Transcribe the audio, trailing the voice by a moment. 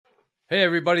Hey,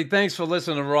 everybody. Thanks for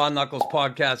listening to Raw Knuckles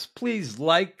Podcast. Please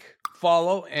like,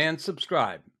 follow, and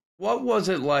subscribe. What was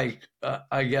it like,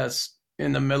 I guess,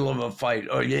 in the middle of a fight,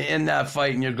 or you're in that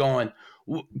fight and you're going,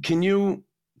 can you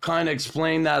kind of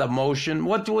explain that emotion?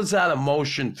 What was that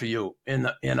emotion for you in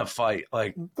a fight?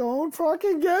 Like, don't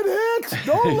fucking get hit.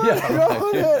 Don't let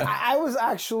go hit. I was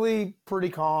actually pretty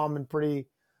calm and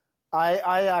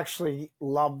I actually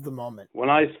loved the moment. When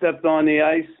I stepped on the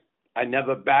ice, I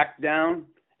never backed down.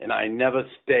 And I never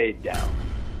stayed down.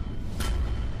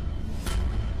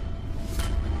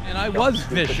 And I was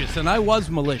vicious, and I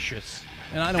was malicious,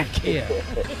 and I don't care.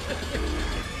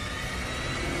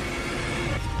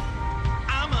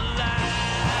 I'm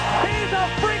alive. He's a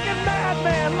freaking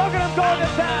madman. Look at him going to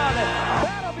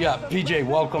town. Yeah, PJ,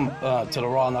 welcome to the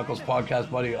Raw Knuckles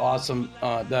Podcast, buddy. Awesome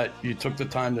that you took the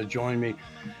time to join me.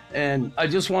 And I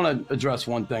just want to address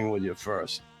one thing with you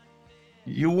first.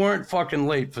 You weren't fucking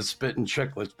late for spitting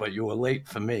chiclets, but you were late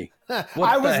for me.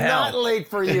 I was not late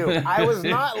for you. I was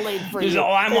not late for you.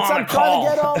 I'm on a call. Trying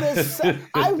to get all this.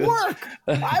 I work.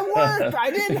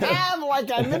 I didn't have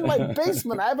I'm in my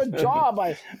basement. I have a job.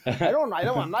 I don't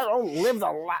live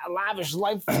the lavish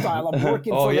lifestyle. I'm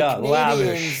working for the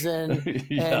Canadians and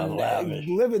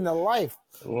living the life.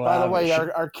 Lavish. By the way,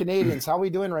 our Canadians, how are we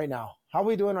doing right now?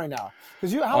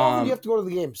 Because how often do you have to go to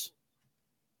the games?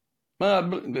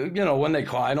 When they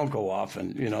call, I don't go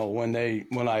often.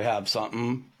 When I have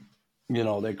something,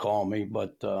 they call me.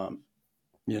 But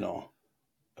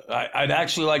I'd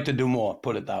actually like to do more.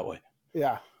 Put it that way.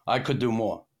 Yeah, I could do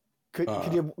more.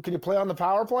 Could you play on the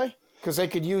power play? Because they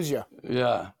could use you.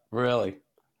 Yeah, really.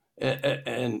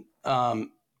 And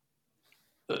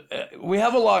we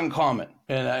have a lot in common.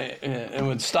 And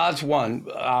with Stars One,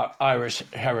 Irish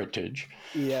heritage.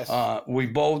 Yes. We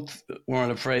both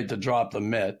weren't afraid to drop the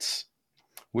mitts.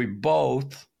 We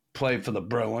both played for the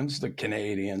Bruins, the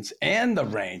Canadians, and the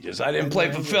Rangers. I didn't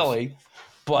play for Philly,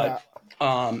 but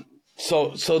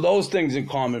so those things in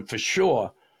common for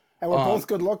sure. And we're both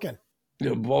good looking.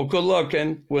 You're both good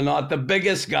looking. We're not the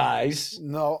biggest guys.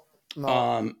 No.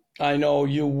 I know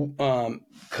you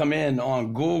come in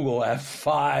on Google at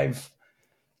 5'10".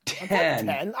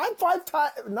 I'm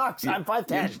 5'10". Knox, I'm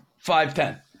 5'10".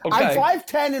 5'10". Okay. I'm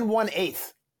 5'10" and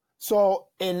 1/8. So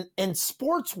in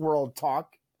sports world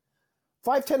talk,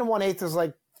 5'10" and 1/8 is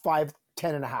like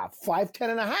 5'10" and a half.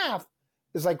 5'10" and a half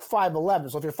is like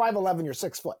 5'11". So if you're 5'11", you're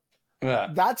 6 foot. Yeah.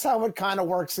 That's how it kind of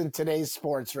works in today's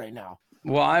sports right now.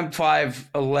 Well, I'm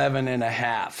 5'11" and a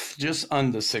half, just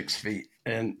under 6 feet,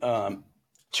 and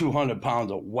 200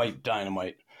 pounds of white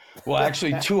dynamite. Well,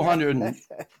 actually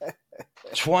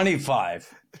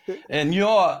 225. And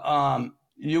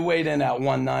you weighed in at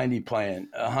 190 playing,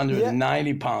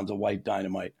 190 pounds of white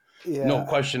dynamite. Yeah. No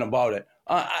question about it.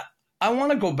 I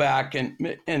want to go back and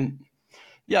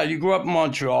you grew up in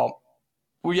Montreal.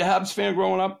 Were you a Habs fan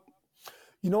growing up?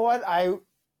 You know what?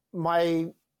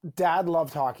 My dad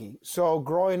loved hockey. So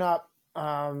growing up,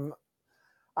 you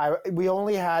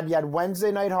had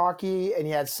Wednesday night hockey and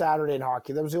you had Saturday night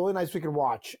hockey. That was the only nights we could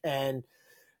watch. And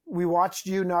we watched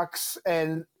Unux,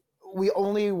 and we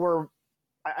only were,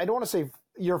 I don't want to say,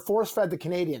 you're force-fed the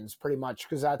Canadians pretty much,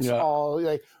 because that's all.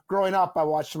 Like growing up, I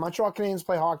watched the Montreal Canadiens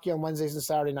play hockey on Wednesdays and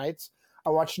Saturday nights.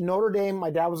 I watched Notre Dame. My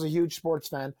dad was a huge sports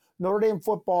fan. Notre Dame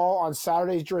football on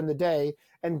Saturdays during the day.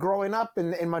 And growing up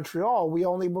in Montreal, we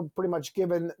only were pretty much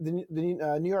given the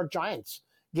New York Giants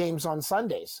games on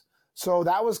Sundays. So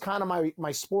that was kind of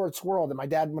my sports world. And my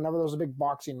dad, whenever there was a big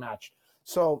boxing match.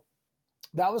 So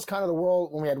that was kind of the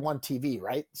world when we had one TV,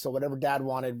 right? So whatever dad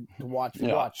wanted to watch,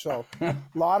 we watch. So a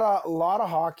lot of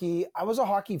hockey. I was a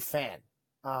hockey fan.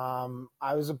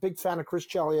 I was a big fan of Chris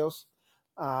Chelios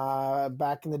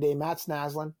back in the day. Matt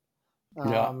Snaslin,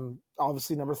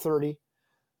 obviously number 30.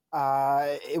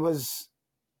 It was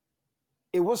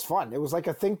fun. It was like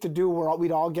a thing to do where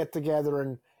we'd all get together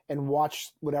and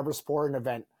watch whatever sporting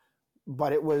event.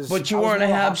 But it was. But you weren't a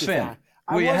Habs fan.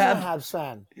 I wasn't a Habs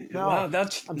fan. No, wow,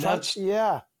 that's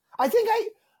yeah. I think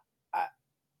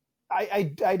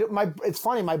it's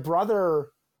funny. My brother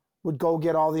would go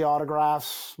get all the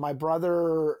autographs. My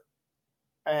brother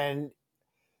and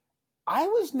I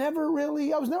was never.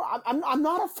 I'm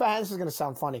not a fan. This is going to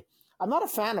sound funny. I'm not a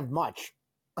fan of much.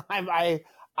 I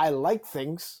like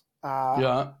things.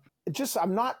 I'm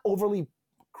not overly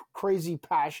crazy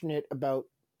passionate about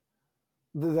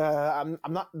I'm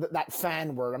not that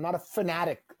fan word. I'm not a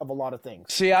fanatic of a lot of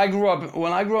things. See,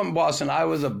 when I grew up in Boston, I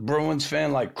was a Bruins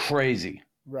fan like crazy.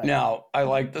 Right. Now, I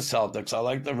like the Celtics. I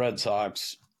like the Red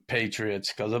Sox,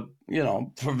 Patriots, because of,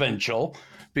 provincial,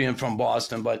 being from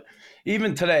Boston. But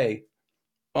even today,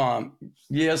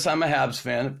 yes, I'm a Habs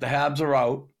fan. If the Habs are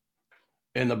out,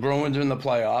 and the Bruins are in the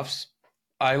playoffs,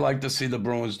 I like to see the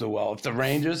Bruins do well. If the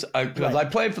Rangers, because I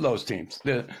play for those teams,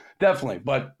 definitely.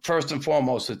 But first and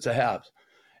foremost, it's the Habs.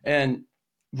 And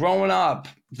growing up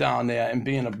down there and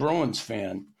being a Bruins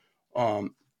fan,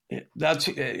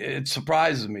 it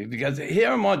surprises me because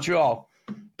here in Montreal,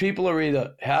 people are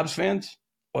either Habs fans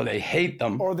or they hate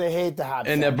them, or they hate the Habs,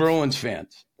 and they're Bruins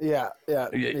fans. Yeah.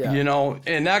 You know,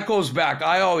 and that goes back.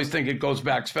 I always think it goes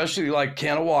back, especially like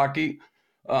Kanawaki,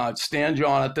 Stan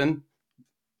Jonathan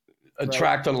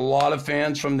attracted a lot of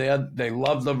fans from there. They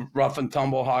love the rough and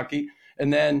tumble hockey.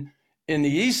 And then in the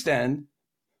East End,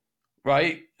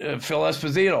 right, Phil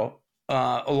Esposito,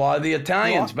 a lot of the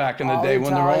Italians back in the day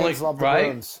when they were only right.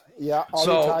 Bruins. Yeah, all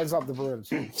the Italians love the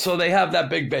Bruins. So they have that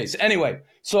big base. Anyway,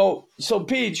 so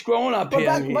Peach, growing up here,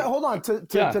 but hold on to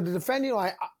defend you.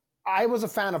 I was a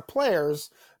fan of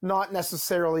players, not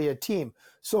necessarily a team.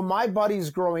 So my buddies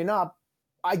growing up,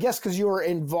 I guess because you were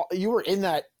in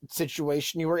that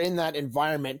situation, you were in that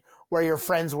environment where your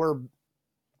friends were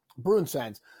Bruins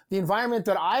fans. The environment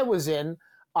that I was in,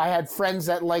 I had friends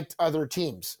that liked other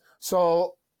teams.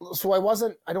 So I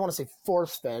wasn't, I don't want to say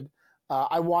force fed.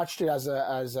 I watched it as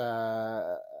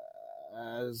a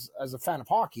fan of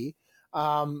hockey,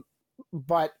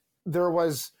 but there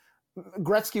was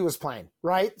Gretzky was playing,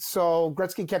 right? So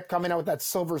Gretzky kept coming out with that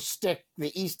silver stick,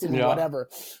 the Easton, whatever.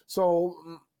 So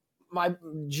my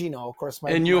Gino, of course,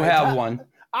 and you have one.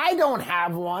 I don't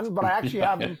have one, but I actually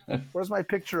have them. Where's my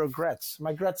picture of Gretz?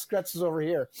 My Gretz is over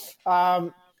here.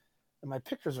 And my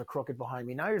pictures are crooked behind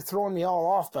me. Now you're throwing me all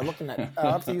off by looking at.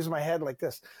 I'll have to use my head like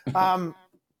this.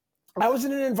 I was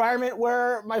in an environment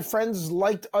where my friends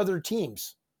liked other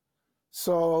teams.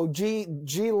 So G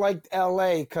liked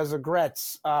LA because of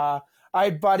Gretz. I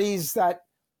had buddies that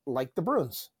liked the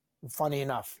Bruins, funny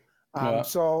enough.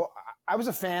 So I was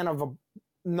a fan of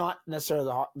not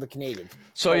necessarily the Canadians.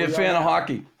 So you're a fan of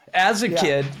hockey. As a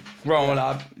kid growing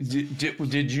up,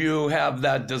 did you have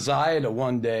that desire to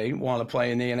one day want to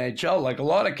play in the NHL? Like a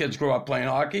lot of kids grow up playing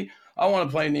hockey. I want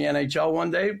to play in the NHL one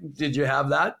day. Did you have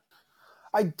that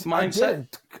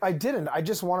mindset? I didn't. I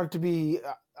just wanted to be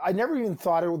I never even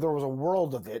thought there was a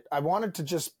world of it. I wanted to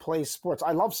just play sports.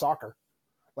 I love soccer.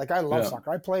 I love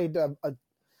soccer. I played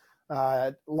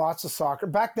lots of soccer.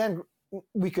 Back then,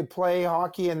 we could play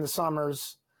hockey in the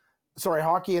summers. Sorry,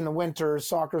 hockey in the winters,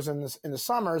 soccer's in the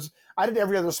summers. I did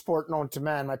every other sport known to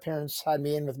man. My parents had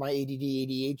me in with my ADD,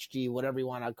 ADHD, whatever you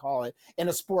want to call it, in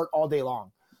a sport all day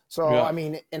long. So, I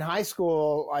mean, in high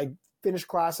school, I finished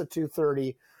class at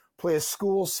 2:30, play a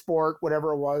school sport,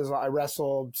 whatever it was. I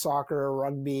wrestled, soccer,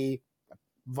 rugby,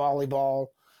 volleyball.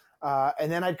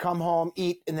 And then I'd come home,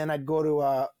 eat, and then I'd go to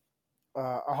a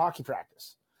hockey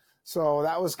practice. So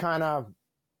that was kind of,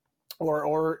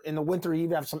 or in the winter,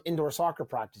 you'd have some indoor soccer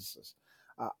practices.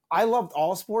 I loved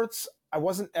all sports. I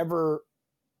wasn't ever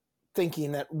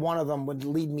thinking that one of them would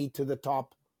lead me to the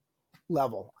top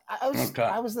level.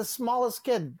 I was the smallest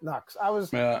kid, Nux. I was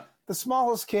the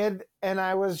smallest kid, and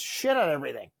I was shit at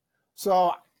everything.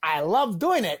 So I loved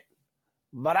doing it,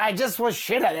 but I just was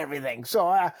shit at everything. So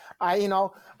I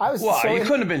was. Well, so you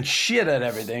couldn't have been shit at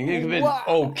everything. You could have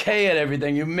been okay at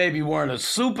everything. You maybe weren't a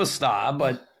superstar,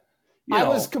 but I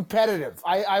was competitive.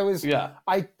 I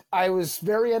was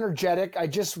very energetic. I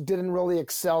just didn't really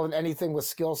excel in anything with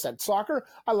skill set. Soccer,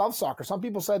 I love soccer. Some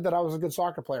people said that I was a good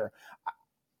soccer player.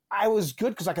 I was good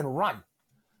because I can run.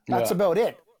 That's about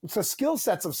it. It's the skill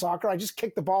sets of soccer. I just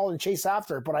kick the ball and chase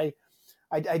after it, but I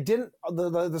didn't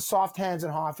the soft hands in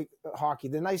hockey,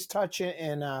 the nice touch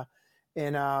in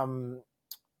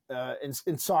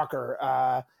soccer,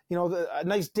 a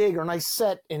nice dig or nice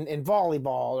set in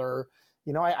volleyball, or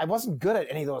I wasn't good at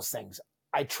any of those things.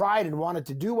 I tried and wanted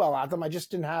to do well at them. I just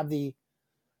didn't have the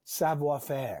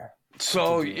savoir-faire.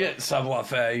 So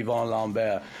savoir-faire, Yvon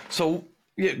Lambert. So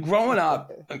growing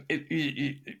up,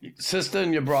 sister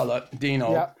and your brother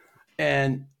Dino,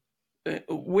 and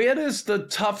where does the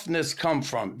toughness come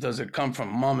from? Does it come from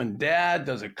mom and dad?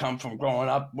 Does it come from growing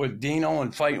up with Dino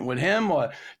and fighting with him?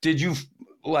 Or did you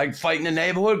fight in the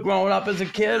neighborhood growing up as a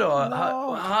kid? Or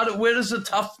No. Where does the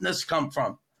toughness come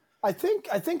from? I think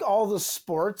all the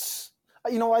sports,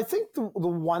 I think the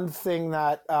one thing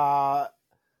that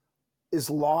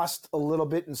is lost a little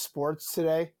bit in sports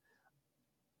today,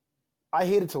 I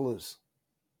hated to lose.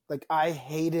 I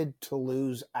hated to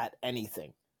lose at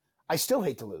anything. I still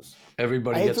hate to lose.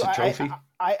 Everybody gets a trophy.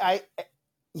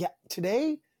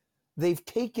 Today they've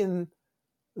taken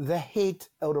the hate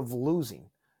out of losing.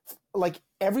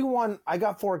 Everyone, I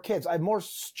got 4 kids. I have more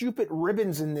stupid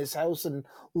ribbons in this house and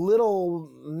little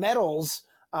medals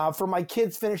for my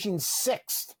kids finishing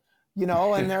 6th you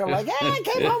know, and they're like, I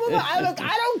came home with I'm like,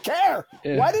 I don't care.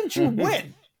 Why didn't you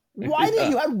win? Why did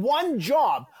you had one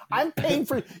job? I'm paying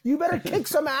for you. Better kick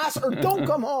some ass or don't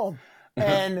come home.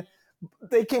 And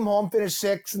they came home, finished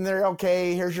 6th, and they're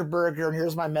okay. Here's your burger, and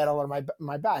here's my medal or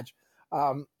my badge.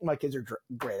 My kids are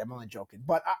great. I'm only joking,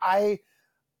 but I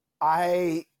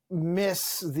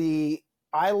miss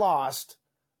I lost.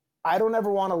 I don't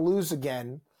ever want to lose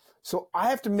again, so I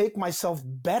have to make myself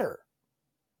better.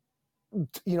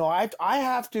 You know, I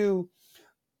have to,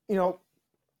 you know.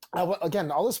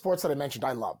 Again, all the sports that I mentioned,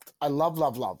 I loved. I love.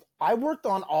 I worked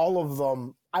on all of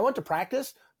them. I went to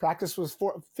practice. Practice was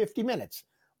 50 minutes.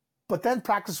 But then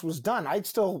practice was done. I'd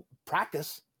still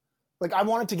practice. Like, I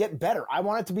wanted to get better. I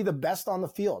wanted to be the best on the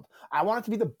field. I wanted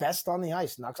to be the best on the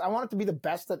ice, Nux. I wanted to be the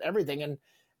best at everything.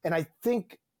 And I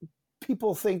think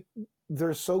people think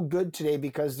they're so good today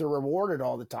because they're rewarded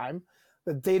all the time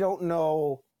that they don't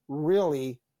know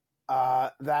really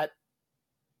that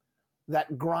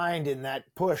grind and that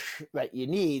push that you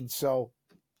need. So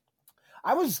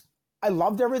I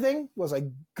loved everything. Was I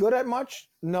good at much?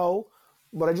 No,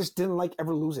 but I just didn't like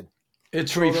ever losing.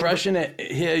 It's refreshing to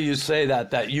hear you say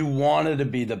that you wanted to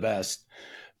be the best,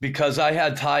 because I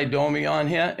had Ty Domi on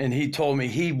here and he told me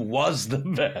he was the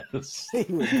best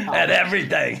at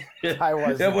everything.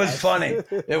 It was funny.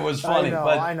 It was funny.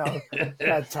 I know.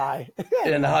 That Ty.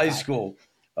 In high school.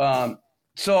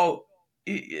 So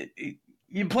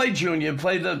you played junior, you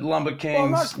played the Lumber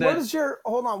Kings.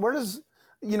 Well, where does,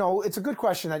 you know, it's a good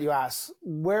question that you ask.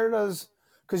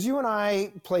 Because you and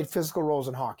I played physical roles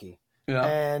in hockey.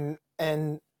 Yeah.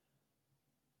 And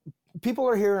people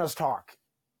are hearing us talk.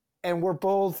 And we're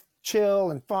both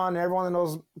chill and fun. Everyone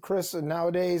knows Chris and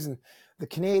nowadays and the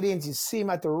Canadians, you see him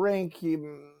at the rink.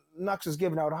 Nux is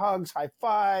giving out hugs, high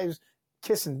fives,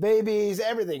 kissing babies,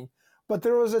 everything. But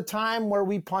there was a time where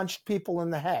we punched people in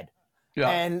the head. Yeah.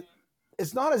 And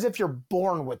it's not as if you're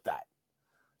born with that.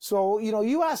 So, you know,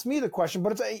 you asked me the question,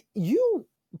 but you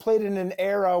played in an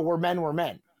era where men were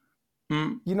men.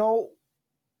 Mm. You know,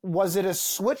 was it a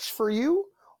switch for you?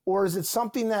 Or is it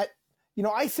something that, you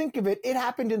know, I think of it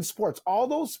happened in sports. All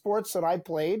those sports that I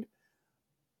played,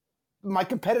 my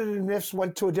competitiveness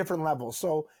went to a different level.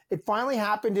 So it finally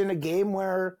happened in a game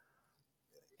where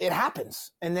it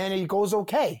happens and then it goes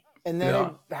okay. And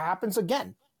then it happens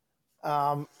again.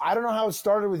 I don't know how it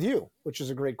started with you, which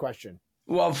is a great question.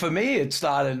 Well, for me, it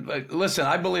started. Listen,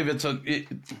 I believe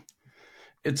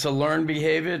it's a learned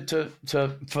behavior.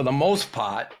 To for the most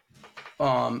part,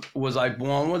 was I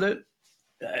born with it?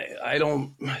 I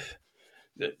don't.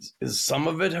 Is some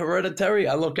of it hereditary?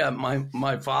 I look at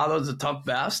my father's a tough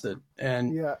bastard,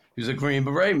 and he's a Green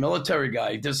Beret military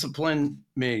guy. He disciplined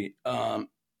me,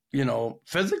 you know,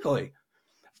 physically,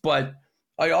 but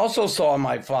I also saw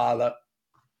my father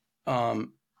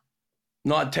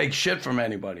not take shit from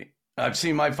anybody. I've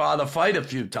seen my father fight a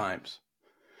few times.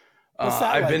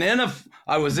 I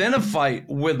was in a fight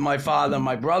with my father and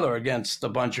my brother against a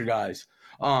bunch of guys.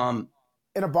 In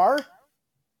a bar?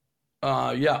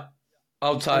 Yeah.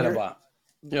 Outside a bar.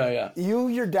 Yeah. You,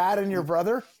 your dad, and your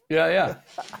brother? Yeah.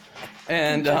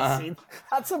 And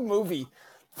that's a movie.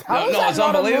 It's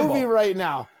unbelievable. A movie right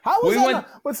now? How is that?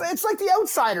 It's like The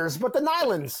Outsiders, but the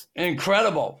Nylons.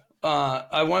 Incredible.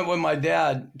 I went with my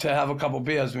dad to have a couple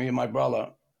beers, me and my brother.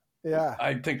 Yeah.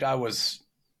 I think I was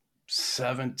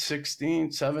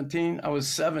 17. I was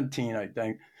 17, I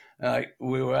think.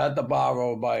 We were at the bar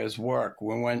over by his work.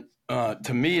 We went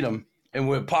to meet him, and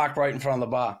we were parked right in front of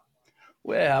the bar.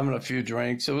 We're having a few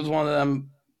drinks. It was one of them,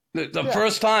 the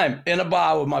first time in a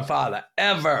bar with my father,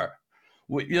 ever.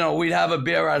 We'd have a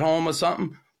beer at home or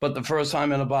something, but the first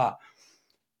time in a bar.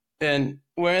 And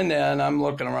we're in there, and I'm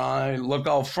looking around. I look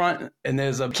out front, and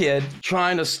there's a kid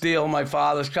trying to steal my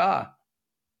father's car.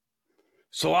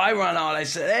 So I run out. I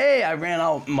said, hey, I ran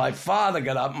out. My father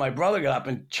got up. My brother got up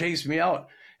and chased me out.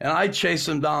 And I chased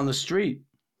him down the street.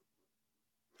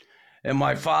 And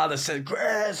my father said,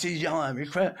 Chris, he's yelling at me.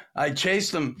 Chris. I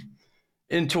chased him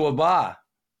into a bar.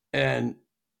 And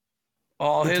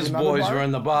all his boys were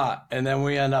in the bar. And then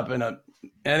we end up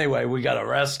anyway, we got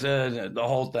arrested, the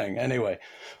whole thing. Anyway.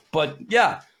 But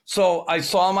yeah, so I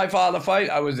saw my father fight.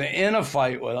 I was in a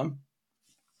fight with him.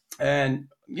 And,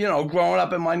 growing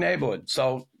up in my neighborhood.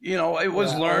 So, it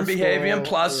was learned behavior. And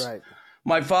plus,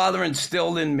 my father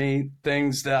instilled in me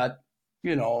things that,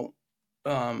 you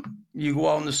go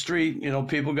out in the street,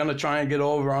 people are going to try and get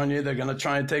over on you. They're going to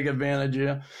try and take advantage of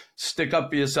you. Stick up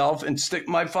for yourself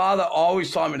my father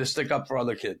always taught me to stick up for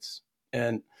other kids.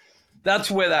 And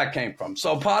that's where that came from.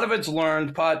 So part of it's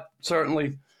learned, part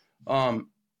certainly,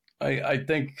 I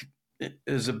think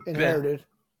is a inherited.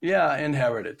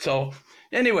 Inherited. So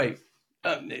anyway,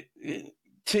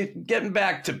 to getting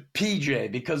back to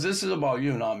PJ, because this is about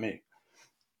you, not me.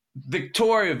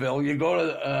 Victoriaville, you go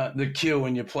to the Q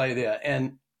and you play there,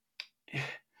 and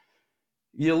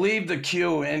you leave the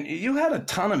Q, and you had a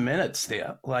ton of minutes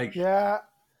there. Like, Yeah,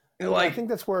 like I think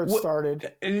that's where it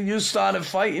started. you started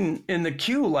fighting in the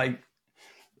Q. Like,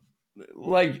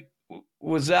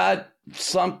 was that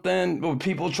something? Were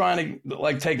people trying to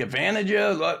like take advantage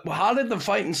of? Like, how did the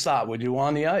fighting start with you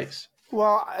on the ice?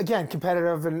 Well, again,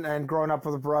 competitive and growing up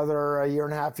with a brother a year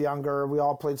and a half younger, we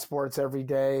all played sports every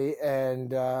day,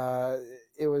 and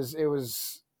it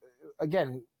was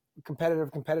again competitive,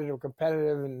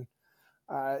 and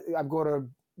I go to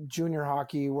junior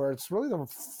hockey where it's really the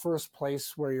first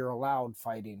place where you're allowed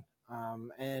fighting,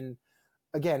 and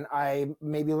again, I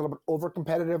may be a little bit over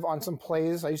competitive on some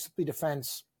plays. I used to play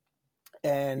defense.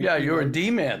 And yeah, you're a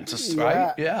D-man,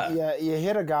 right? Yeah. You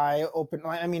hit a guy open.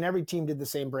 I mean, every team did the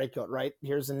same breakout, right?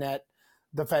 Here's the net,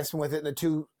 defenseman with it, and the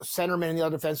two centermen and the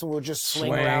other defenseman will just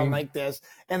swing around like this,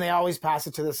 and they always pass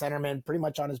it to the centerman pretty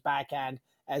much on his backhand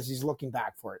as he's looking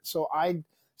back for it. So I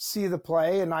see the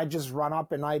play, and I just run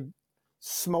up and I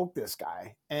smoke this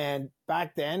guy. And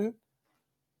back then,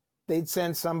 they'd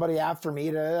send somebody after me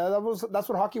that's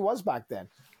what hockey was back then.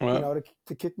 Right.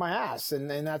 To kick my ass. And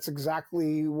that's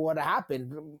exactly what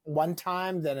happened. One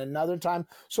time, then another time.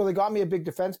 So they got me a big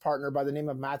defense partner by the name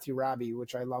of Matthew Raby,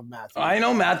 which I love Matthew. I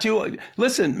know Matthew.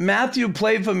 Listen, Matthew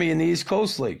played for me in the East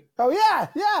Coast League. Oh, yeah.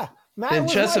 Matt in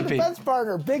was Chesapeake. my defense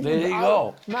partner. Big. There you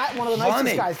go. Matt, one of the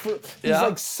nicest guys. He's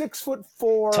like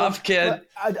 6'4", tough kid,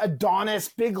 Adonis,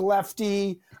 big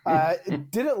lefty.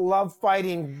 Didn't love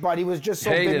fighting, but he was just so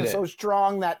big and so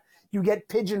strong that you get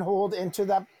pigeonholed into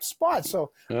that spot.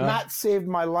 So Matt saved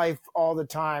my life all the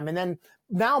time. And then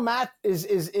now Matt is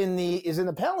in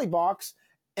the penalty box.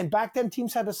 And back then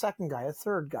teams had a second guy, a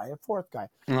third guy, a fourth guy.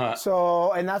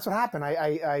 So, and that's what happened.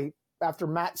 I after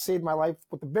Matt saved my life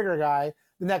with the bigger guy,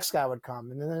 the next guy would come,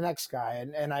 and then the next guy.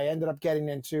 And I ended up getting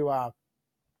into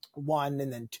one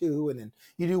and then two. And then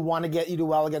you do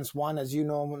well against one, as you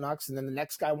know, Nux. And then the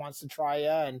next guy wants to try you.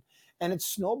 And it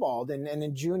snowballed. And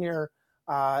in junior,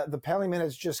 the penalty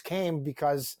minutes just came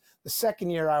because the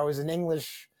second year I was an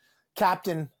English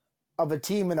captain of a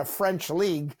team in a French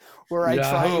league where I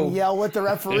try and yell with the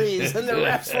referees, and the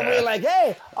refs will be like,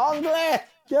 "Hey, Anglais,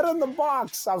 get in the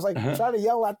box." I was like trying to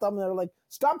yell at them, and they're like,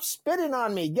 "Stop spitting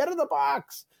on me, get in the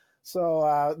box."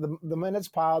 So the minutes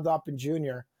piled up in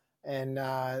junior, and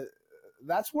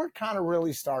that's where it kind of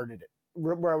really started.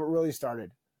 Where it really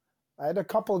started. I had a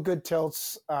couple of good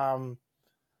tilts.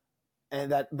 And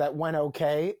that went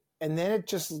okay, and then it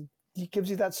gives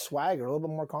you that swagger, a little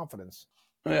bit more confidence.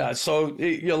 Yeah. So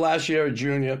your last year at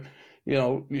junior,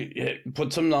 you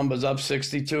put some numbers up: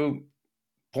 62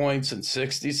 points in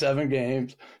 67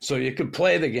 games, so you could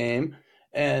play the game.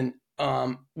 And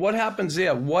what happens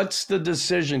there? What's the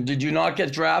decision? Did you not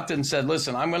get drafted and said,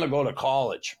 "Listen, I'm going to go to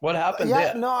college"? What happened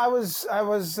there? No, I was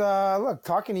look,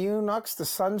 talking to you, Nux. The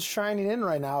sun's shining in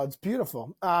right now. It's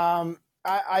beautiful.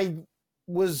 I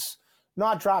was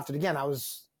not drafted. Again, I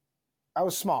was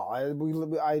small.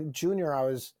 Junior, I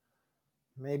was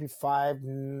maybe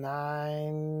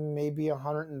 5'9", maybe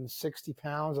 160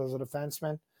 pounds. I was a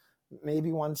defenseman,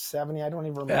 maybe 170. I don't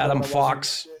even remember. Adam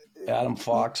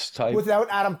Fox type. Without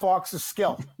Adam Fox's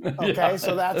skill. Okay,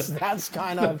 so that's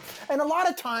kind of, and a lot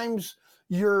of times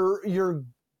you're a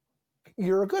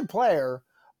good player,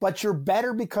 but you're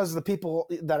better because of the people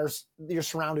that you're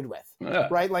surrounded with,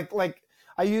 right? Like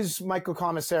I use Michael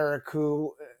Komisarek,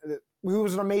 who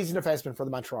was an amazing defenseman for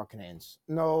the Montreal Canadiens.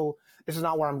 No, this is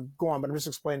not where I'm going, but I'm just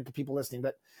explaining to people listening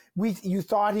that you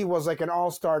thought he was like an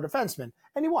all-star defenseman,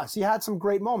 and he was. He had some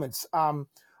great moments.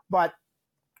 But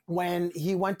when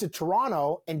he went to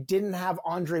Toronto and didn't have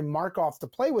Andrei Markov to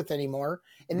play with anymore,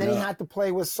 and then he had to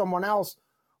play with someone else,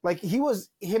 like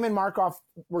him and Markov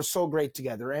were so great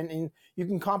together. And you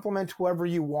can compliment whoever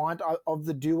you want of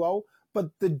the duo, but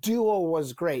the duo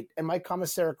was great. And Mike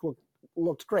Komisarek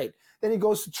looked great. Then he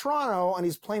goes to Toronto and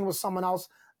he's playing with someone else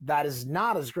that is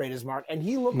not as great as Mark. And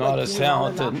he looked not as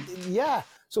talented.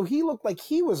 So he looked like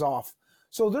he was off.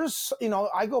 So there's,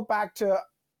 I go back to,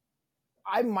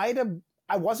 I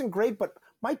wasn't great, but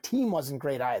my team wasn't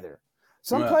great either.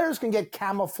 Some players can get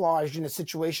camouflaged in a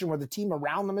situation where the team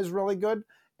around them is really good.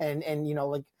 And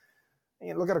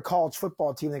look at a college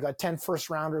football team. They got 10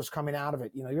 first-rounders coming out of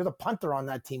it. You're the punter on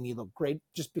that team. You look great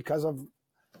just because of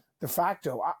de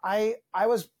facto. I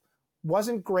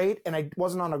wasn't great, and I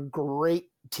wasn't on a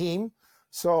great team.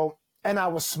 So, and I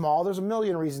was small. There's a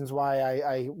million reasons why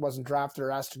I wasn't drafted or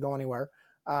asked to go anywhere.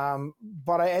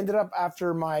 But I ended up,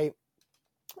 after my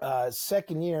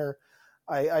second year,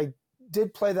 I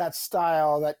did play that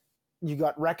style that you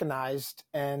got recognized,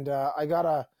 and I got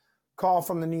a call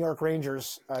from the New York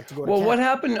Rangers to go to Well, camp. what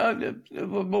happened?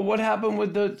 But what happened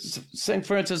with the St.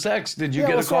 Francis X? Did you Yeah,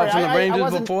 get well, a call sorry, from the I Rangers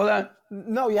wasn't- before that?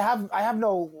 No,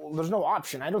 there's no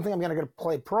option. I don't think I'm going to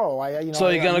play pro. So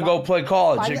you're going to go play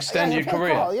college, extend your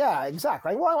career. Yeah,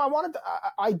 exactly. Well, I wanted to,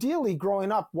 ideally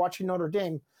growing up watching Notre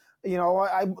Dame, you know,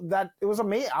 it was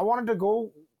amazing. I wanted to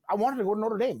go to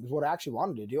Notre Dame is what I actually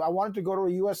wanted to do. I wanted to go to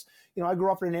a U.S. You know, I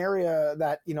grew up in an area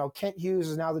that, you know, Kent Hughes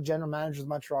is now the general manager of the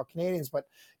Montreal Canadiens, but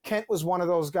Kent was one of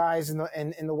those guys in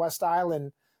the West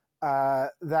Island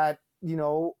that, you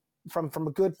know, from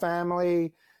a good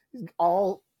family,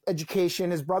 all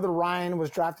education. His brother Ryan was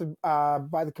drafted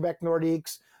by the Quebec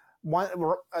Nordiques.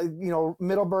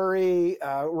 Middlebury.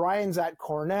 Ryan's at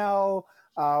Cornell.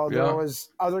 There was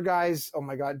other guys. Oh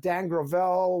my God, Dan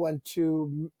Gravel went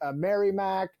to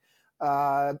Merrimack.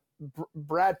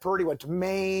 Brad Purdy went to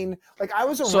Maine. Like I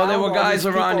was around. So there were guys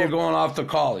around you people going off to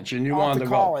college, and you wanted to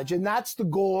go. College, and that's the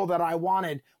goal that I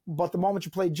wanted. But the moment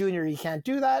you play junior, you can't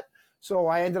do that. So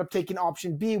I ended up taking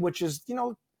option B, which is, you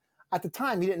know, at the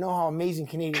time you didn't know how amazing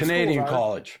Canadian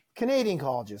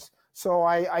colleges. So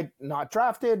I not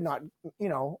drafted, not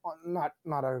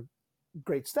a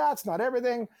great stats, not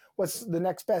everything. What's the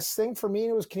next best thing for me?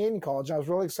 It was Canadian college. I was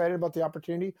really excited about the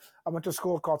opportunity. I went to a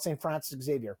school called St. Francis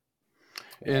Xavier.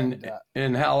 In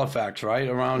Halifax, right?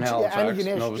 Around Halifax.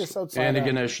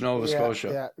 Antigonish, Nova Scotia.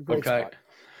 Yeah, great spot.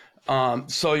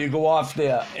 So you go off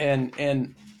there,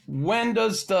 and when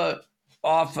does the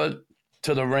offer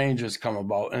to the Rangers come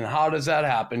about, and how does that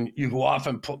happen? You go off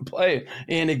and play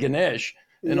Antigonish,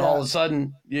 and all of a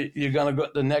sudden you're going to go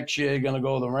the next year. You're going to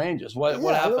go to the Rangers. What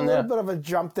happened there? A little bit of a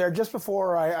jump there. Just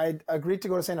before I agreed to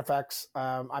go to St. FX,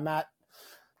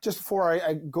 just before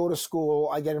I go to school,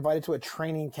 I get invited to a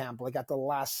training camp. Like at the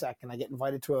last second, I get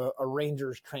invited to a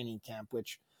Rangers training camp,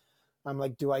 which I'm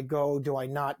like, do I go? Do I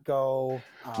not go?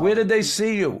 Where did they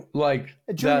see you? Like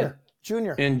junior.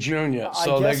 In junior.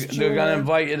 So they're going to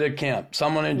invite you to camp.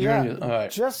 Someone in junior. All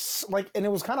right. Just like, and it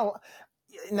was kind of,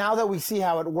 now that we see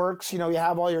how it works, you know, you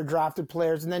have all your drafted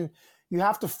players, and then you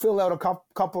have to fill out a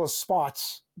couple of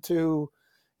spots to,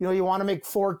 you know, you want to make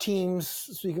 4 teams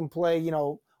so you can play, you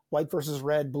know, white versus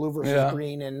red, blue versus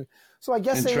green. And so I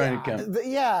guess training camp.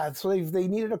 So they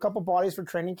needed a couple bodies for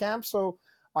training camp. So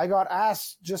I got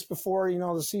asked just before, you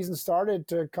know, the season started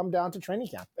to come down to training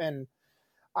camp. And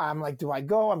I'm like, do I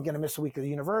go? I'm going to miss a week of the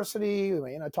university.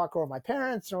 You know, talk over with my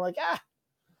parents. And they're like,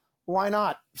 why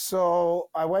not? So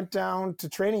I went down to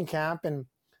training camp, and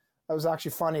that was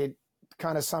actually funny. It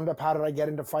kind of summed up how did I get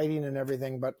into fighting and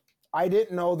everything. But I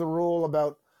didn't know the rule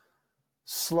about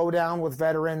slow down with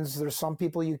veterans. There's some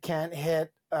people you can't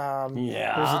hit.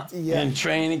 In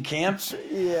training camps.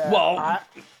 Yeah. Well,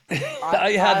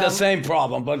 I had the same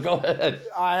problem, but go ahead.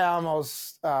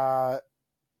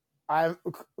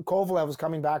 Kovalev was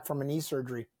coming back from a knee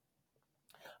surgery.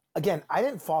 Again, I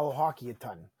didn't follow hockey a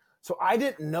ton, so I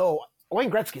didn't know.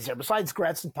 Wayne Gretzky's there. Besides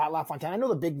Gretz and Pat LaFontaine, I know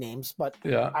the big names, but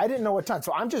I didn't know a ton.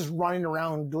 So I'm just running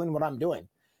around doing what I'm doing.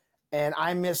 And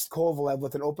I missed Kovalev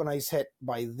with an open ice hit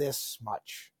by this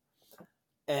much.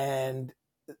 And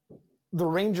the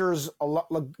Rangers,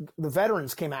 the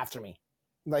veterans came after me.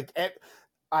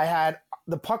 I had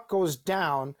the puck goes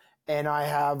down, and I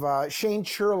have Shane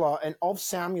Churla and Ulf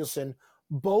Samuelsson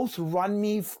both run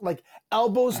me like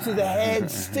elbows to the head,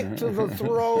 stick to the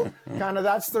throat. Kind of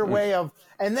that's their way of.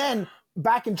 And then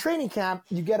back in training camp,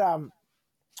 you get a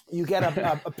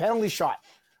penalty shot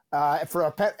for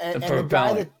a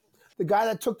penalty. The guy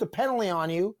that took the penalty on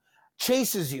you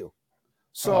chases you.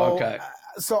 So,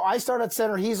 so I start at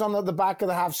center. He's on the back of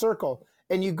the half circle,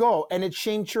 and you go, and it's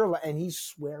Shane Churla, and he's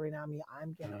swearing at me,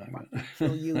 I'm going to fucking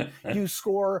kill you. You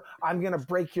score, I'm going to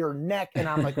break your neck. And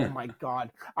I'm like, oh my God.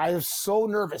 I was so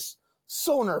nervous.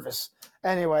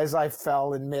 Anyways, I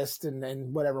fell and missed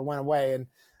and whatever, went away. And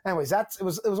anyways, it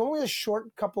was only a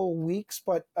short couple weeks,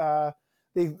 but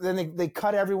they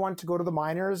cut everyone to go to the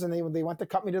minors, and they went to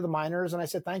cut me to the minors, and I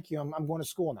said, thank you, I'm going to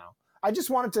school now. I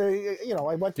just wanted to, you know,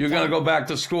 I went to. You're going to go back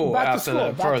to school after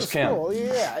the first camp.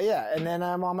 Yeah. And then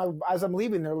as I'm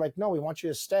leaving, they're like, no, we want you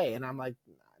to stay. And I'm like,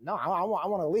 no, I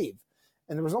want to leave.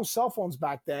 And there was no cell phones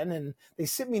back then. And they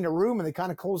sit me in a room, and they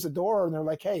kind of close the door, and they're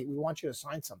like, hey, we want you to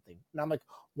sign something. And I'm like,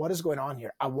 what is going on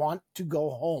here? I want to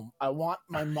go home. I want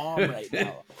my mom right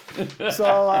now. So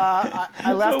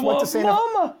I left, went to St.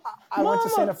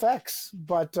 FX.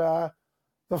 But the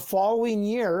following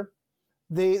year,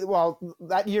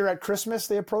 that year at Christmas,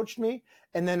 they approached me.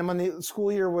 And then when the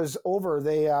school year was over,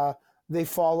 they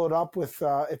followed up with,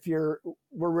 we're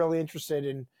really interested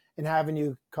in having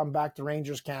you come back to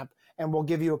Rangers camp and we'll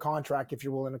give you a contract if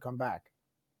you're willing to come back.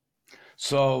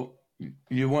 So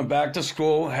you went back to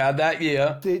school, had that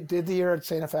year, Did the year at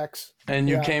St. FX. and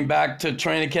you Yeah. came back to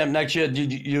training camp next year.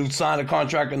 Did you sign a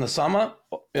contract in the summer?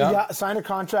 Yeah, signed a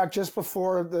contract just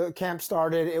before the camp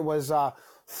started. It was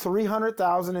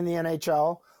 $300,000 in the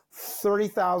NHL,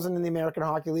 $30,000 in the American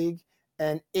Hockey League,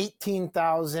 and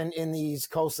 $18,000 in the East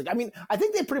Coast League. I mean, I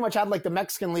think they pretty much had like the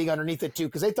Mexican League underneath it too,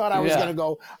 because they thought I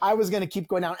was going to keep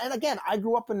going down. And again, I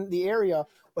grew up in the area,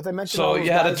 but I mentioned. So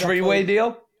you had a 3-way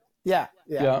deal? Yeah.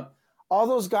 Yeah. All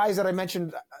those guys that I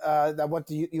mentioned that went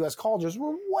to U.S. colleges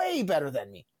were way better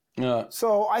than me. Yeah.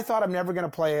 So I thought I'm never going to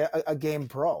play a game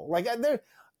pro. Like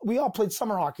we all played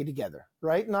summer hockey together,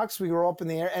 right? Nux, we grew up in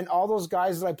the air, and all those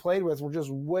guys that I played with were just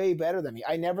way better than me.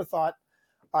 I never thought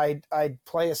I'd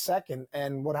play a second.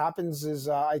 And what happens is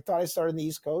I thought I started in the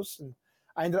East Coast, and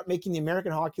I ended up making the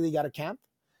American Hockey League out of camp.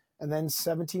 And then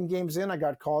 17 games in, I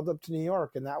got called up to New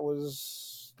York, and that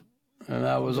was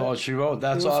all she wrote.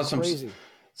 That's it was awesome. Crazy.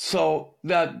 So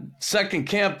that second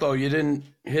camp, though, you didn't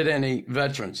hit any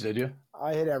veterans, did you?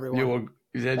 I hit everyone.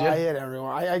 Did you? I hit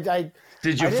everyone. I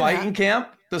did you fight in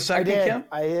camp? The second camp?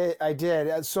 I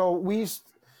did. So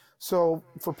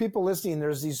for people listening,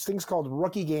 there's these things called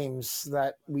rookie games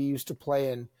that we used to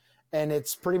play in, and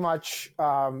it's pretty much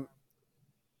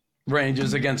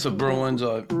Rangers against the Bruins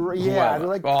or yeah, whoever.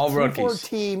 like all 3-4 rookies.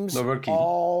 teams, The rookie.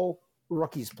 all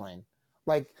rookies playing.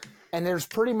 Like, and there's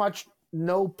pretty much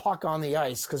no puck on the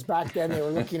ice because back then they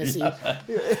were looking to see.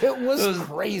 It was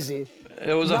crazy.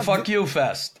 It was a fuck you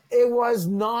fest. It was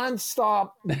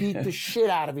nonstop beat the shit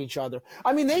out of each other.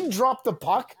 I mean, they'd drop the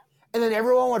puck and then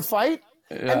everyone would fight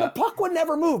and the puck would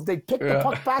never move. They'd pick the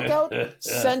puck back out,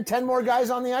 send 10 more guys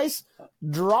on the ice,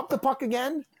 drop the puck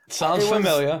again. Sounds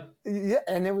familiar. Yeah,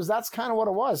 and that's kind of what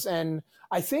it was. And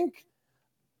I think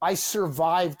I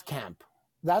survived camp.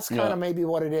 That's kind of maybe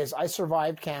what it is. I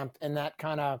survived camp, and that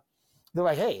kind of, they're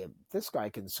like, hey, if this guy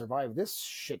can survive this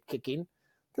shit kicking,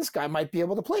 this guy might be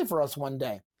able to play for us one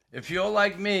day. If you're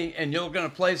like me and you're going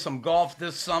to play some golf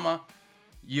this summer,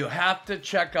 you have to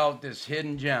check out this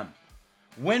hidden gem.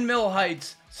 Windmill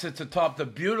Heights sits atop the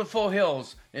beautiful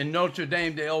hills in Notre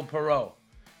Dame de El Perot.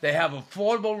 They have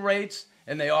affordable rates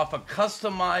and they offer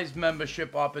customized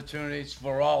membership opportunities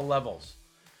for all levels.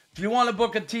 If you want to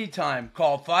book a tee time,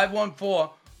 call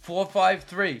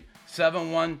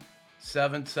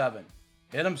 514-453-7177.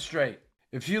 Hit them straight.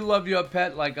 If you love your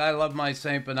pet like I love my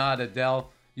St. Bernard Adele,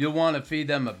 you'll want to feed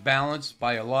them a balanced,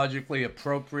 biologically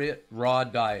appropriate raw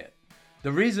diet.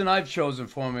 The reason I've chosen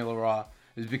Formula Raw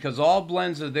is because all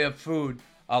blends of their food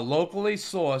are locally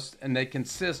sourced and they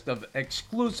consist of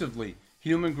exclusively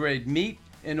human-grade meat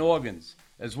and organs,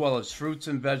 as well as fruits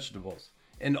and vegetables.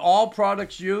 And all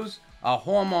products used are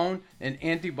hormone and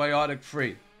antibiotic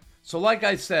free. So like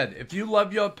I said, if you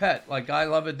love your pet like I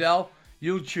love Adele,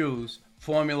 you'll choose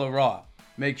Formula Raw.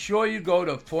 Make sure you go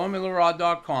to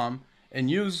formularaw.com and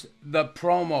use the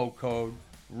promo code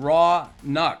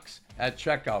RAWNUX at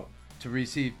checkout to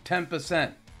receive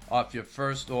 10% off your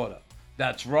first order.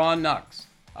 That's RAWNUX,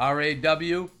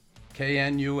 RAWKNUX.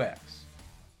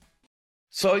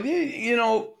 So,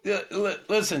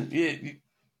 listen,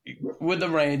 with the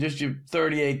Rangers, you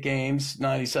 38 games,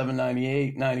 97,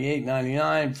 98, 98,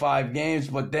 99, 5 games,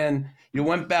 but then you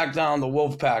went back down the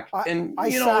Wolfpack.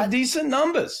 Decent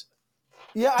numbers.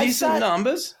 Yeah, decent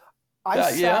numbers.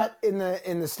 I sat in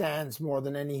the stands more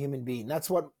than any human being. That's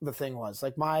what the thing was.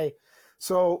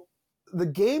 So the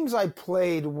games I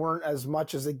played weren't as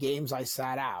much as the games I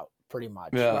sat out, pretty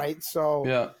much, right?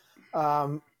 So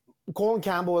Colin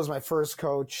Campbell was my first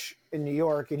coach in New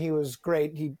York, and he was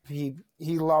great. He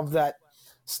loved that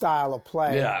style of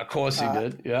play. Yeah, of course he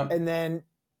did. Yeah. And then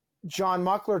John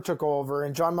Muckler took over,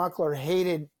 and John Muckler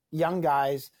hated young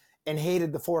guys and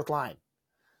hated the fourth line.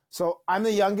 So I'm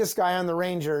the youngest guy on the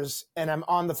Rangers, and I'm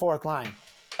on the fourth line.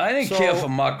 I didn't care for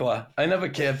Muckler. I never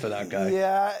cared for that guy.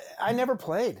 Yeah, I never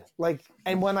played. I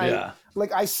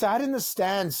sat in the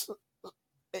stands.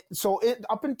 So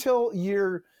up until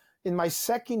in my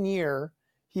second year,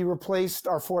 he replaced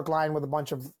our fourth line with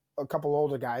a couple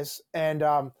older guys, and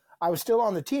I was still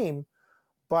on the team,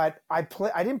 but I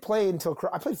didn't play until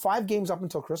I played 5 games up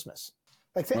until Christmas.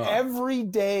 Every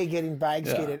day getting bag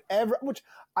skated, which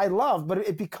I love, but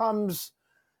it becomes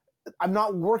I'm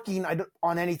not working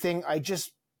on anything. I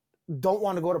just don't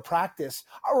want to go to practice,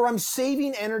 or I'm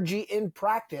saving energy in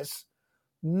practice,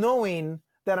 knowing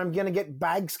that I'm going to get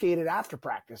bag skated after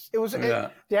practice.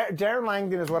 Darren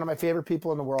Langdon is one of my favorite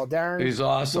people in the world. Darren, he's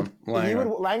awesome.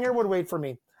 Langer would wait for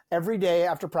me every day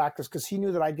after practice because he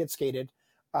knew that I'd get skated.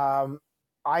 I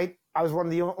was one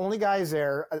of the only guys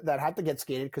there that had to get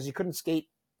skated because you couldn't skate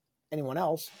anyone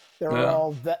else. They're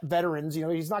all veterans. You know,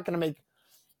 he's not going to make,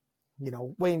 you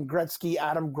know, Wayne Gretzky,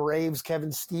 Adam Graves,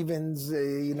 Kevin Stevens,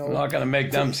 you know. They're not going to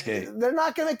make them skate. They're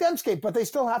not going to make them skate, but they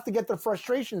still have to get their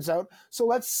frustrations out. So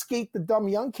let's skate the dumb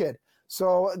young kid.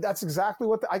 So that's exactly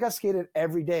what I got skated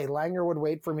every day. Langer would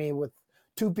wait for me with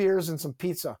 2 beers and some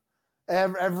pizza.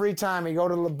 Every time we go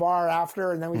to the bar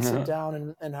after, and then we'd sit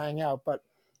down and hang out. But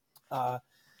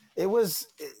it was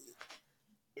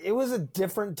a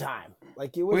different time.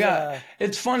 Like it was.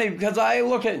 It's funny because I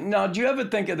look at now. Do you ever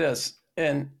think of this?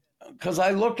 And because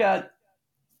I'm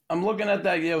looking at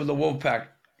that year with the Wolfpack.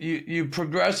 You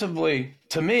progressively,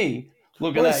 to me,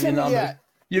 looking at your numbers,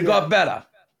 got better.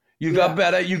 You got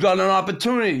better. You got an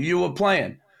opportunity. You were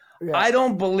playing. Yeah. I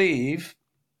don't believe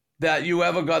that you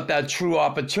ever got that true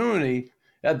opportunity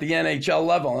at the NHL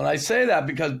level. And I say that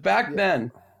because back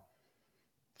then,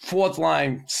 fourth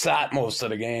line sat most of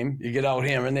the game. You get out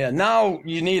here and there. Now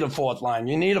you need a fourth line.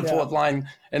 You need a fourth line,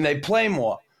 and they play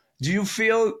more. Do you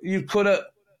feel you could have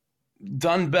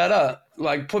done better,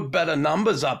 like put better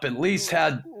numbers up, at least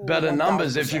had better 100%.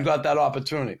 Numbers if you got that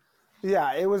opportunity?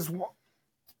 Yeah, it was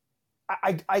 –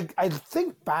 I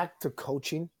think back to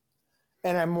coaching,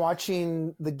 and I'm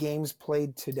watching the games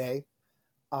played today.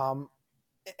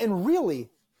 And really,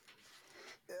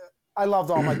 I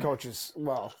loved all my coaches.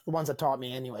 Well, the ones that taught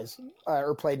me anyways,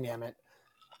 or played me, I meant.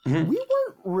 Mm-hmm. We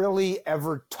weren't really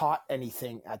ever taught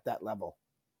anything at that level.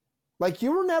 Like,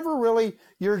 you were never really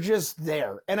 – you're just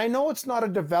there. And I know it's not a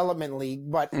development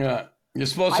league, but – yeah, you're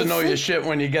supposed to know your shit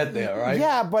when you get there, right?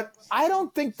 Yeah, but I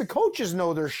don't think the coaches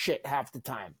know their shit half the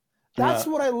time. That's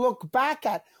what I look back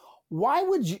at. Why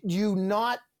would you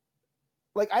not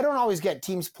 – like, I don't always get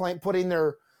teams putting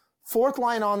their fourth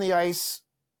line on the ice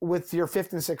with your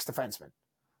fifth and sixth defenseman.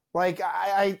 Like,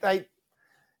 I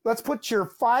let's put your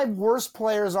 5 worst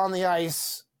players on the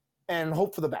ice and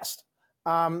hope for the best.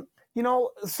 You know,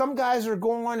 some guys are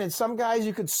going, and some guys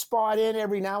you could spot in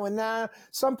every now and then.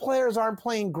 Some players aren't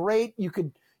playing great. You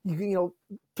can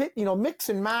mix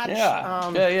and match.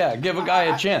 Yeah, give a guy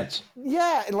a chance.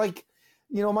 Yeah, like,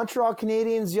 you know, Montreal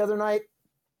Canadiens the other night,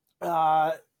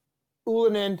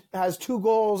 Ullinen has 2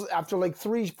 goals after like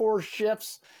 3-4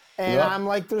 shifts, and I'm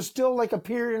like, there's still like a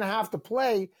period and a half to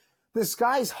play. This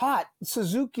guy's hot.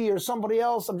 Suzuki or somebody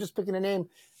else, I'm just picking a name,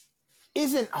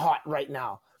 isn't hot right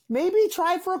now. Maybe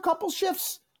try for a couple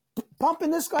shifts, pumping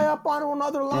this guy up onto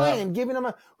another line and giving him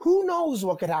who knows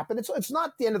what could happen. It's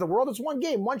not the end of the world. It's 1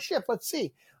 game, 1 shift. Let's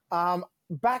see.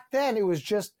 Back then, it was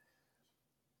just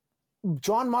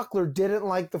John Muckler didn't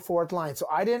like the fourth line. So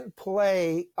I didn't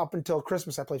play up until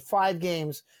Christmas. I played 5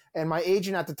 games, and my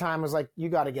agent at the time was like, you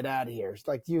got to get out of here. It's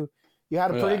like, you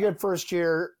had a pretty good first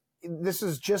year. This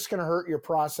is just going to hurt your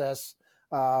process,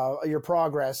 your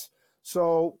progress.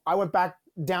 So I went back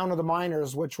down to the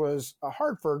minors, which was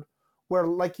Hartford, where,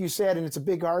 like you said, and it's a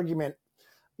big argument,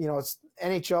 you know, it's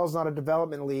NHL is not a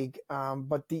development league,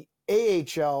 but the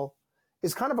AHL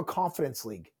is kind of a confidence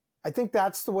league. I think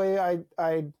that's the way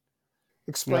I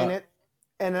explain it,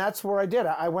 and that's where I did.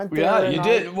 I went there. Yeah, you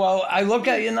did. Well, I look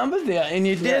at your numbers there, and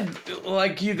you did,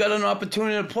 like, you got an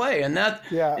opportunity to play, and that.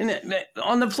 Yeah. And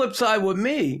on the flip side with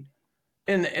me,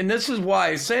 and this is why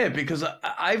I say it, because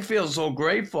I feel so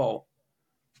grateful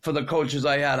for the coaches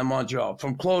I had in Montreal,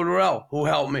 from Claude Rell, who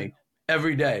helped me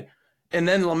every day. And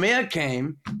then Lemaire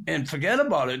came, and forget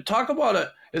about it. Talk about it.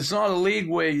 It's not a league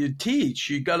where you teach.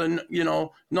 You got to, you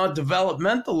know, not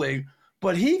developmental league.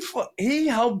 But he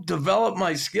helped develop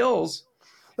my skills.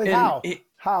 Like how?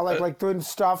 How? Like doing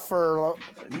stuff for...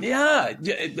 Yeah.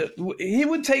 He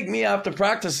would take me after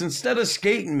practice. Instead of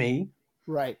skating me,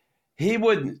 right, he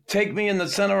would take me in the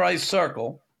center ice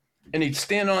circle, and he'd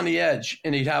stand on the edge,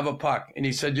 and he'd have a puck. And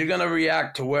he said, you're going to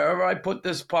react to wherever I put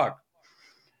this puck.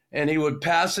 And he would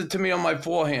pass it to me on my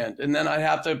forehand. And then I'd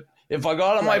have to, if I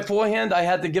got on my forehand, I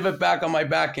had to give it back on my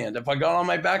backhand. If I got on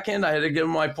my backhand, I had to give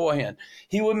him my forehand.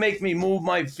 He would make me move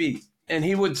my feet. And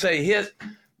he would say, here,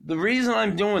 the reason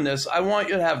I'm doing this, I want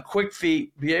you to have quick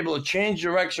feet, be able to change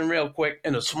direction real quick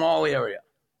in a small area.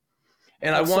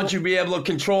 And I want you to be able to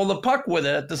control the puck with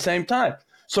it at the same time.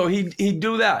 So he'd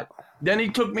do that. Then he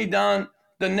took me down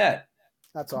the net.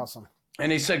 That's awesome.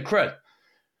 And he said, Crit,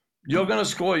 you're going to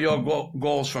score your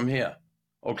goals from here,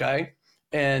 okay?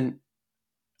 And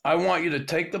I want you to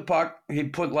take the puck.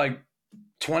 He'd put like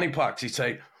 20 pucks. He'd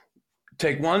say,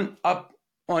 take 1 up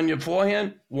on your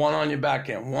forehand, 1 on your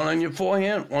backhand, 1 on your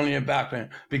forehand, 1 on your backhand.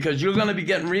 Because you're going to be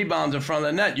getting rebounds in front of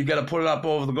the net. You got to put it up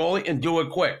over the goalie and do it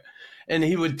quick. And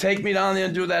he would take me down there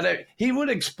and do that. He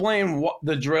would explain what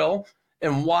the drill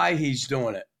and why he's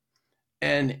doing it.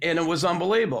 And it was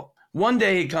unbelievable. One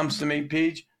day he comes to me,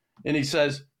 Peach, and he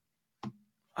says,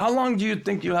 how long do you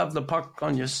think you have the puck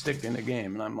on your stick in the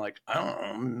game? And I'm like, I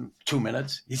don't know, 2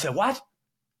 minutes. He said, what?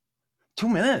 2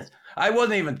 minutes? I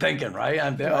wasn't even thinking, right?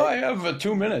 I'm there, I have for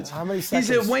 2 minutes. How many He seconds?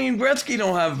 said, Wayne Gretzky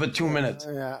don't have for 2 minutes.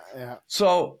 Yeah.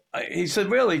 So he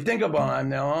said, really, think about it. I'm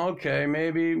now, okay,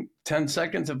 maybe 10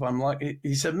 seconds if I'm lucky.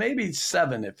 He said, maybe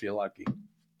 7 if you're lucky.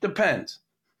 Depends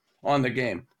on the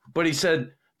game. But he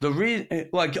said,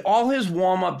 like all his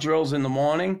warm-up drills in the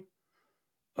morning,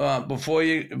 before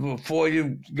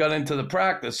you got into the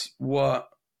practice were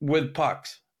with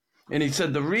pucks. And he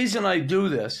said, the reason I do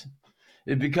this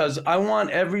is because I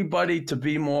want everybody to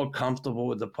be more comfortable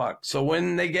with the puck. So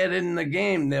when they get in the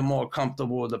game, they're more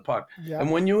comfortable with the puck. Yeah.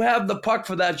 And when you have the puck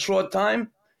for that short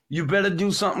time, you better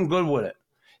do something good with it.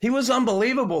 He was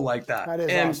unbelievable like that. That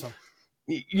is awesome.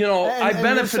 You know, I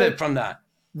benefited from that.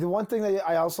 The one thing that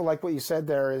I also like what you said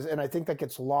there is, and I think that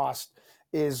gets lost,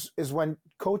 is when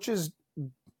coaches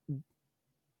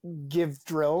give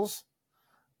drills,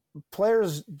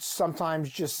 players sometimes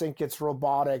just think it's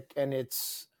robotic and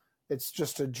it's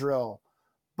just a drill.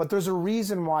 But there's a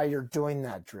reason why you're doing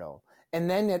that drill. And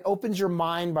then it opens your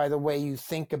mind by the way you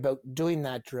think about doing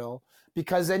that drill,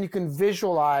 because then you can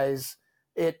visualize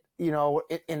it, you know,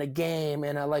 in a game,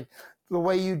 and like the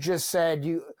way you just said,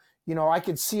 you know, I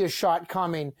could see a shot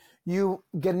coming, you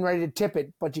getting ready to tip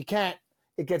it, but you can't.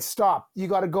 It gets stopped. You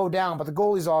got to go down, but the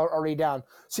goalie's already down.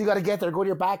 So you got to get there, go to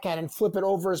your backhand and flip it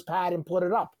over his pad and put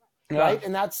it up. Yeah. Right.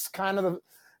 And that's kind of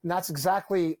that's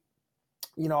exactly,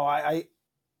 you know,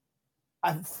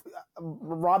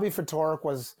 Robbie Ftorek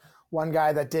was one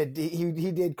guy that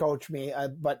he did coach me,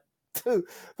 but to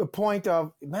the point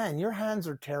of, man, your hands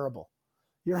are terrible.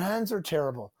 Your hands are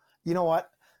terrible. You know what?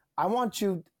 I want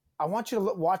you to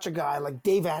watch a guy like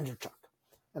Dave Andreychuk.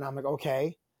 And I'm like,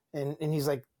 okay. And he's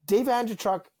like, Dave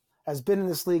Andreychuk has been in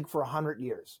this league for 100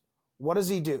 years. What does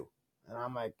he do? And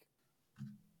I'm like,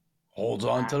 holds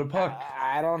on to the puck.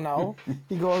 I don't know.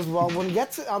 He goes, well, when he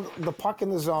gets the puck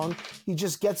in the zone, he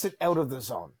just gets it out of the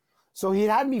zone. So he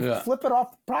had me flip it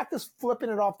off, practice flipping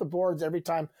it off the boards every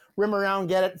time, rim around,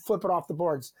 get it, flip it off the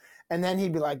boards. And then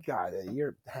he'd be like, God,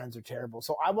 your hands are terrible.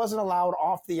 So I wasn't allowed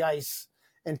off the ice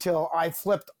until I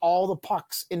flipped all the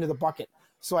pucks into the bucket.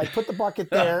 So I put the bucket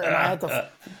there, and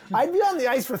I'd be on the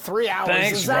ice for 3 hours.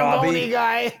 Thanks, the Zamboni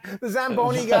Robbie. The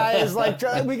Zamboni guy is like,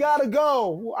 we got to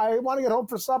go. I want to get home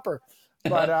for supper.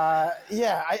 But,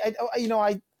 yeah,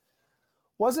 I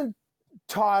wasn't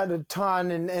taught a ton.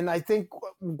 And I think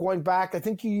going back, I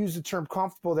think you used the term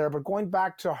comfortable there, but going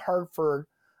back to Hartford,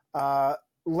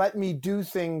 let me do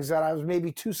things that I was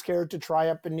maybe too scared to try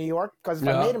up in New York. Because if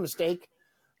I made a mistake,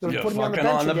 they would put me on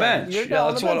the bench again.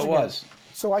 Yeah, that's what it was.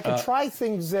 So I could try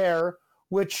things there,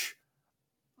 which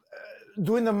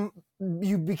doing them,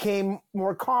 you became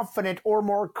more confident or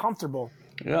more comfortable.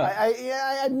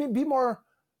 Yeah, I'd be more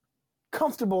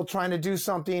comfortable trying to do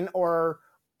something, or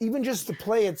even just the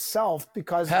play itself,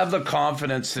 because have the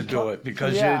confidence to do it,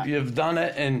 because you've done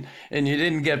it and you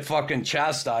didn't get fucking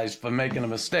chastised for making a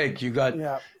mistake. You got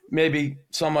maybe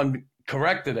someone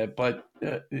corrected it, but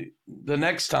the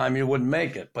next time you wouldn't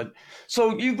make it. But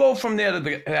so you go from there to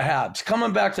the Habs.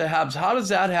 Coming back to Habs, how does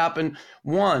that happen?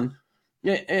 One,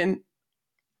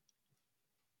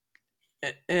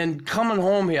 and coming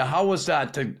home here, how was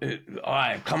that? All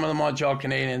right, coming to the Montreal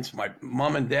Canadiens. My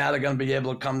mom and dad are going to be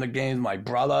able to come to games. My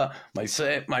brother, my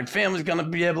family's going to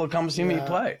be able to come see me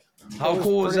play. How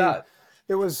cool was that?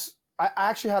 It was. I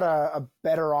actually had a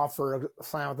better offer to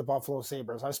sign with the Buffalo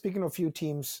Sabres. I was speaking to a few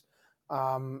teams.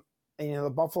 And, you know,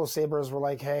 the Buffalo Sabres were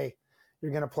like, hey,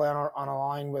 you're going to play on a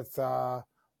line with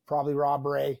probably Rob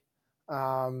Ray.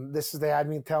 They had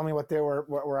me tell me what they were,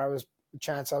 where I was,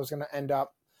 chance I was going to end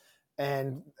up.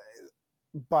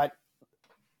 But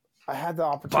I had the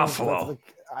opportunity. Buffalo.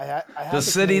 I had the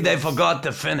city they forgot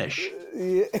to finish.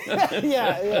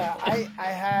 Yeah. I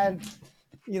had,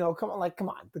 you know, come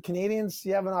on. The Canadiens,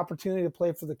 you have an opportunity to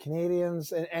play for the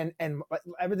Canadiens, and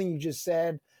everything you just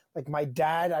said. Like my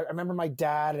dad, I remember my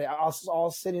dad, I was all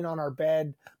sitting on our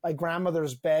bed, my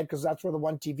grandmother's bed, because that's where the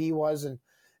one TV was, and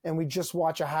we just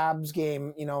watch a Habs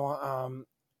game, you know,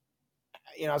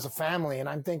 as a family, and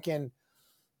I'm thinking,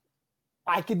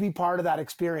 I could be part of that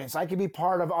experience. I could be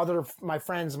part of my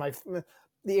friends, the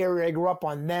area I grew up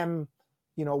on, them,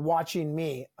 you know, watching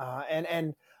me,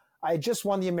 and I just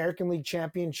won the American League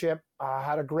Championship,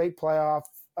 had a great playoff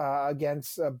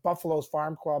against Buffalo's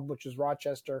Farm Club, which is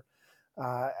Rochester.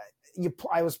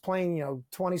 I was playing, you know,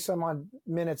 20 some odd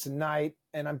minutes a night,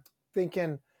 and I'm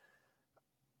thinking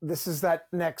this is that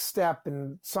next step,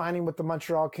 and signing with the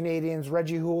Montreal Canadiens.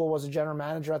 Reggie Houle was a general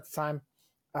manager at the time.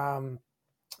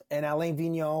 And Alain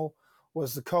Vigneault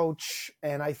was the coach.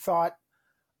 And I thought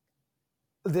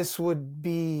this would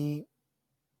be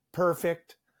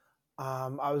perfect.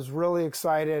 I was really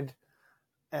excited,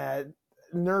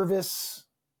 nervous,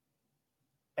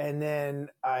 and then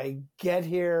I get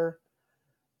here,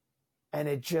 and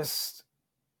it just,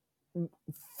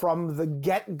 from the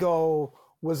get-go,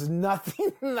 was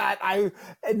nothing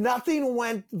nothing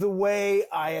went the way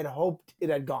I had hoped it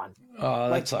had gone.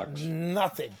 That sucks.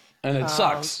 Nothing. And it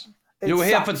sucks. You were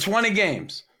here for 20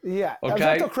 games. Yeah. Okay.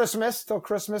 I was till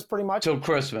Christmas, pretty much. Till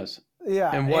Christmas.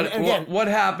 Yeah. And what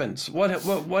happens?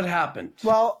 What happened?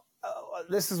 Well,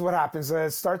 this is what happens.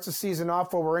 It starts the season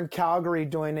off where we're in Calgary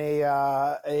doing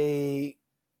a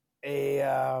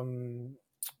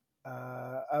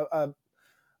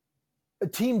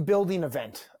team building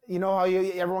event. You know how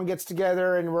everyone gets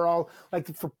together and we're all like,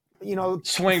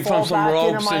 swing from some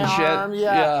ropes and arm. shit.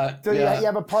 Yeah. You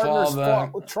have a partner's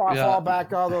fall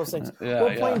back, all those things. Yeah,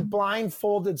 we're playing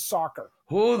blindfolded soccer.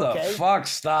 Who the fuck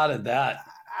started that?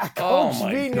 Coach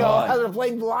Vino has been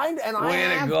playing blind, and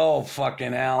way to go,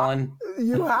 fucking Alan.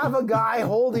 You have a guy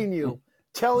holding you,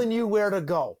 telling you where to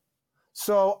go.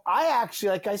 So I actually,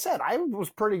 like I said, I was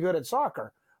pretty good at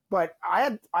soccer, but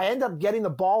I end up getting the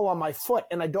ball on my foot,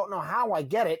 and I don't know how I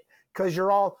get it because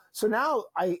you're all. So now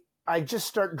I just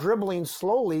start dribbling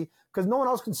slowly because no one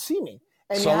else can see me.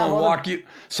 And someone walk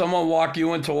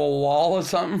you into a wall or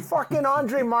something? Fucking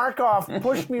Andrei Markov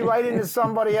pushed me right into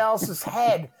somebody else's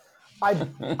head.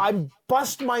 I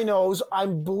bust my nose.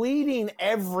 I'm bleeding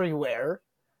everywhere.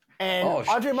 And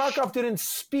Andrei Markov didn't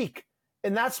speak.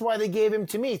 And that's why they gave him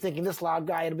to me, thinking this loud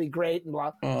guy, it'll be great. And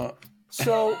blah.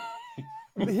 So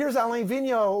here's Alain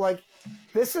Vigneault, like,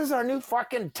 this is our new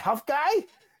fucking tough guy?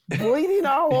 Bleeding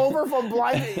all over from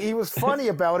blind. He was funny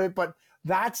about it, but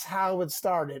that's how it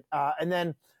started. And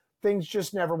then things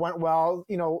just never went well.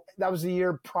 That was the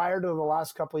year prior to the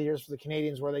last couple of years for the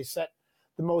Canadians where they set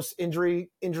the most injury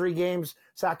games.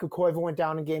 Saku Koivu went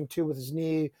down in game 2 with his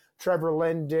knee. Trevor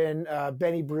Linden,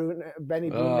 Benny Brune.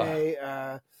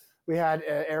 We had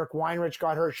Eric Weinrich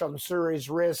got hurt. Sheldon Surrey's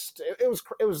wrist. It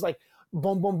was like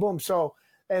boom, boom, boom. So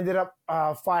ended up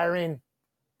firing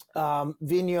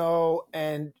Vigneault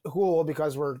and Houle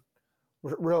because we're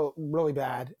really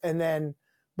bad. And then,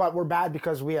 but we're bad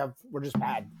because we're just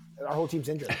bad. Our whole team's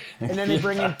injured. And then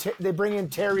they bring in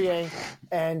Terrier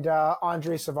and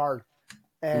Andre Savard.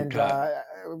 And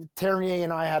Terrier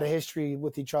and I had a history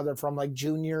with each other from like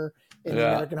junior in the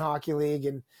American Hockey League.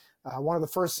 And one of the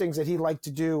first things that he liked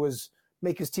to do was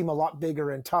make his team a lot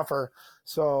bigger and tougher.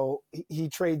 So he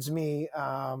trades me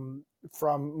from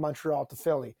Montreal to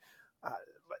Philly.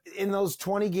 In those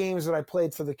 20 games that I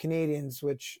played for the Canadians,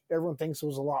 which everyone thinks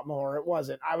was a lot more, it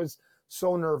wasn't. I was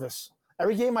so nervous.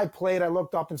 Every game I played, I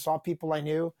looked up and saw people I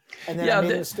knew, and then I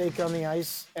made a mistake on the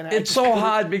ice. And it's so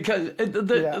hard because,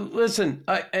 listen,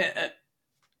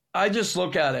 I just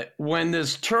look at it. When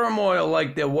there's turmoil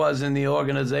like there was in the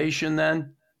organization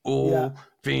then,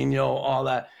 Vigneault, all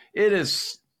that,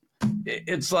 it's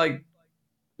like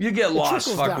you get lost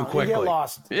fucking quickly. You get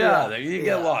lost. You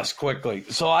get lost quickly.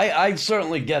 So I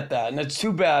certainly get that, and it's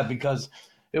too bad because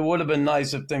it would have been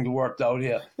nice if things worked out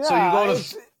here. Yeah, so you go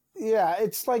to...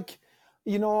 it's like,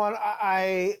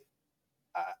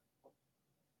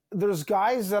 there's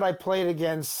guys that I played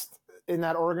against in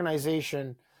that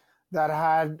organization that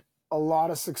had a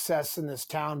lot of success in this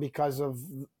town because of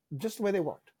just the way they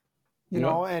worked, you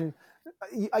know, and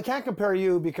I can't compare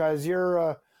you because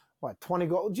you're, 20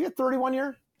 goals? You had 31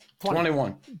 year?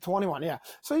 21, yeah.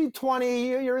 So you're 20,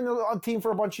 you're in the team for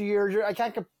a bunch of years.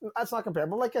 That's not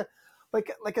comparable. Like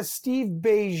a Steve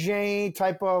Bégin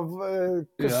type of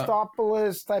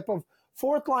Christopoulos type of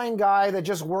fourth line guy that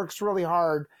just works really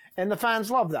hard, and the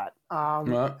fans love that.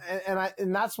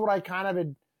 And that's what I kind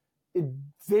of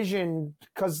envisioned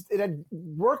because it had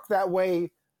worked that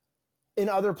way in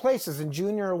other places. In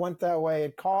junior, it went that way.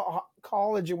 At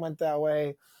college, it went that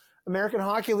way. American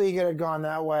Hockey League, it had gone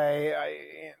that way.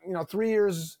 3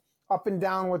 years up and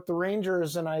down with the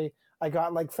Rangers, and I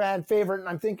got like fan favorite, and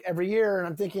I'm thinking every year, and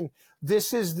I'm thinking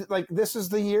this is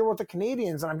the year with the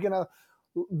Canadians, and I'm gonna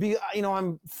be,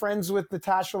 I'm friends with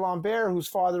Natasha Lambert, whose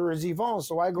father is Yvon,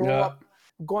 so I go up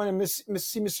going to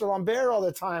see Mr. Lambert all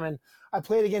the time, and I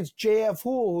played against J.F.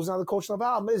 Houle, who's now the coach of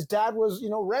Laval. His dad was,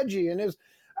 Reggie, and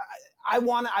I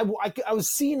was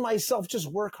seeing myself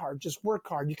just work hard.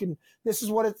 This is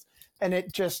what it's, and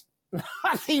it just,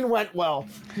 nothing went well.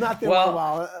 Nothing went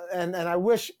well. And I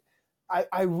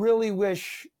really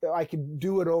wish I could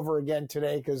do it over again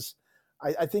today because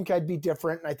I think I'd be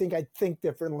different, and I think I'd think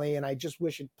differently, and I just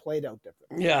wish it played out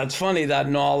differently. Yeah, it's funny, that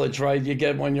knowledge, right? You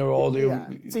get when you're older.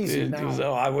 It's easy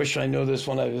now. I wish I knew this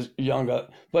when I was younger.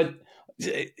 But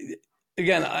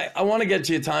again, I want to get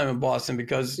to your time in Boston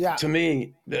because to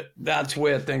me, that's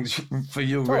where things for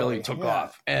you really took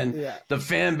off. And the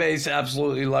fan base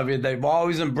absolutely love you. They've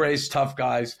always embraced tough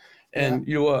guys. And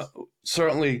you were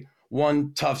certainly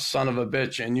one tough son of a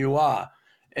bitch, and you are.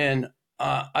 And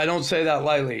I don't say that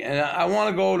lightly. And I want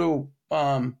to go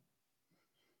to,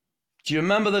 do you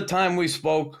remember the time we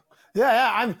spoke?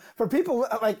 Yeah. I'm for people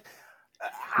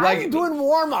I'm doing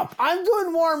warm up.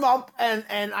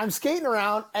 And I'm skating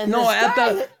around. And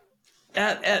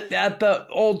at the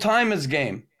old timers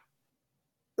game.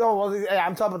 Oh, well,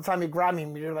 I'm talking about the time you grabbed me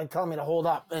and you're like telling me to hold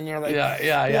up. And you're like,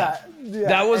 yeah.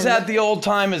 That was at the old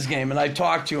timers game. And I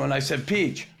talked to you and I said,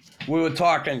 Peach, we were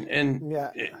talking and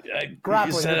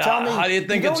grappling. you said, tell me, how do you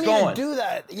think it's going? Do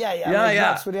that. Yeah.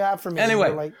 That's what you have for me.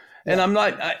 Anyway, and I'm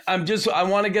not, I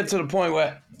want to get to the point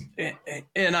where,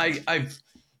 and I've,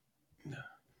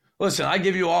 listen, I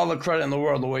give you all the credit in the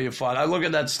world the way you fought. I look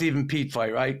at that Stephen Pete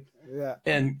fight, right? Yeah.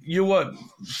 And you were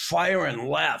firing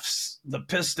lefts. The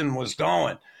piston was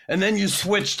going. And then you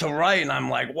switched to right, and I'm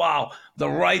like, wow, the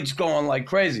right's going like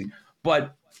crazy.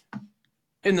 But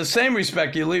in the same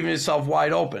respect, you're leaving yourself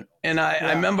wide open. And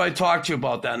I remember I talked to you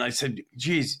about that, and I said,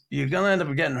 geez, you're going to end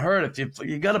up getting hurt. If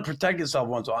you got to protect yourself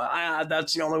once in a while.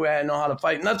 That's the only way I know how to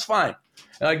fight, and that's fine.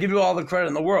 And I give you all the credit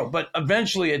in the world. But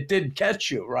eventually it did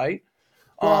catch you, right?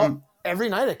 Well, every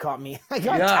night it caught me. I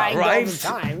got tagged all the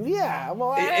time. Yeah,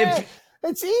 well,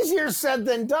 it's easier said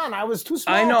than done. I was too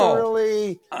small to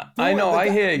really. I know. I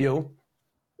hear you.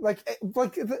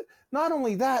 Not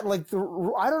only that,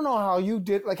 I don't know how you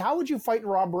did. How would you fight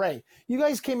Rob Ray? You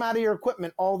guys came out of your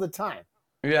equipment all the time.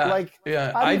 Yeah.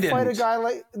 I didn't fight a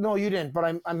guy no, you didn't.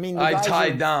 But I mean, I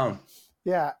tied down.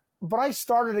 Yeah, but I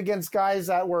started against guys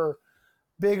that were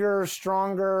bigger,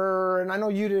 stronger, and I know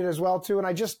you did as well too. And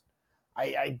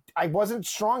I wasn't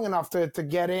strong enough to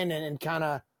get in and kind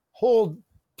of hold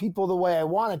people the way I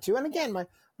wanted to. And again,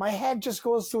 my head just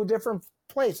goes to a different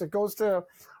place. It goes to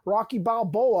Rocky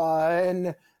Balboa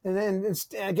and then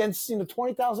against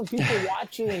 20,000 people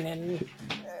watching. And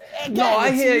again, no,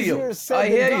 I hear you. I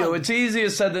hear you. Done. It's easier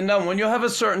said than done. When you have a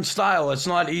certain style, it's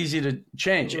not easy to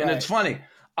change. Right. And it's funny.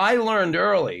 I learned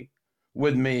early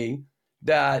with me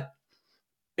that.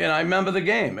 And I remember the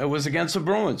game. It was against the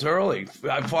Bruins early.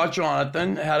 I fought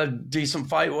Jonathan, had a decent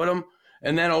fight with him,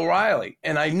 and then O'Reilly.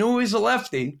 And I knew he's a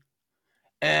lefty,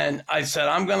 and I said,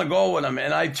 I'm going to go with him.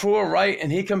 And I threw a right,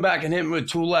 and he come back and hit me with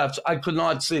two lefts. I could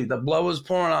not see. The blood was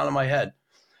pouring out of my head.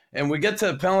 And we get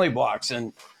to the penalty box,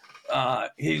 and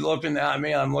he's looking at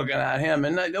me, I'm looking at him.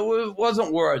 And it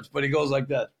wasn't words, but he goes like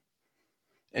that.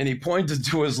 And he pointed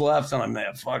to his left, and I'm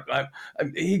there. Fuck!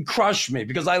 He crushed me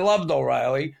because I loved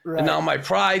O'Reilly, and now my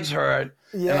pride's hurt,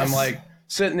 and I'm like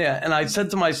sitting there. And I said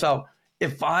to myself,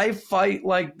 if I fight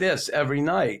like this every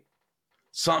night,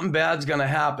 something bad's gonna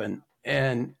happen,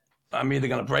 and I'm either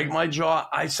gonna break my jaw.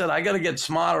 I said I got to get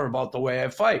smarter about the way I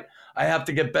fight. I have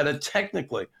to get better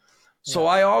technically. So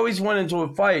I always went into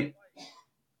a fight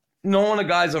knowing a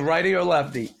guy's a righty or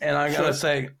lefty, and I'm gonna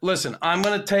say, listen, I'm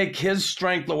gonna take his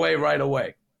strength away right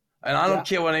away. And I don't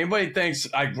care what anybody thinks.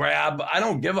 I grab. I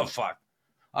don't give a fuck.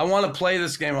 I want to play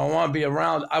this game. I want to be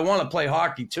around. I want to play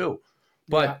hockey too.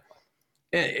 But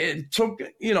it took,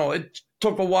 it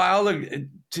took a while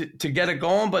to get it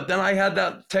going. But then I had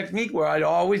that technique where I'd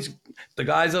always, the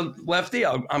guy's a lefty,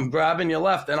 I'm grabbing your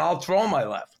left, and I'll throw my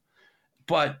left.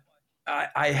 But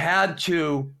I had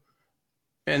to,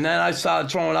 and then I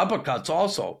started throwing uppercuts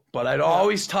also. But I'd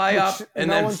always tie up and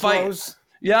then fight. Throws.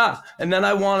 Yeah, and then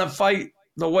I want to fight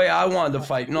the way I wanted to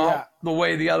fight, not the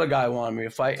way the other guy wanted me to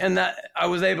fight. And that I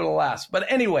was able to last. But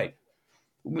anyway,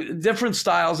 different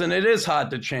styles, and it is hard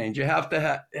to change. You have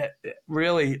to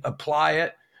really apply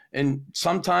it. And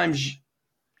sometimes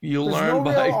you learn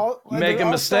by making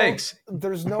mistakes.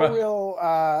 There's no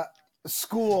real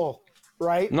school,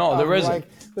 right? No, there isn't.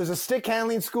 There's a stick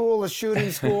handling school, a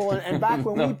shooting school. And back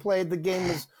when we played, the game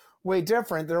was way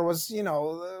different. There was,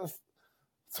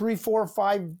 3, 4,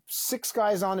 5, 6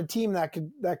 guys on a team that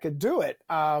could do it.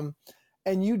 And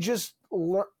you just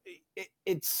learn.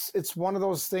 It's one of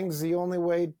those things. The only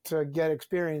way to get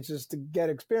experience is to get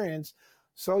experience.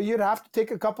 So you'd have to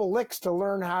take a couple licks to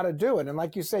learn how to do it. And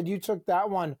like you said, you took that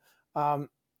one.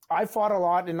 I fought a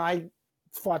lot, and I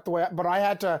fought the way, but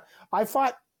I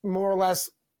fought more or less.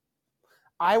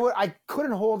 I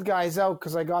couldn't hold guys out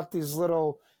because I got these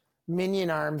little minion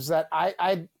arms that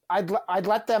I'd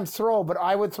let them throw, but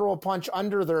I would throw a punch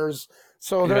under theirs,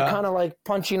 so they're kind of like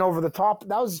punching over the top.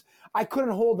 I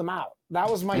couldn't hold them out. That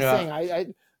was my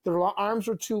thing. Their arms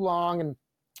were too long, and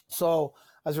so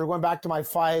as we're going back to my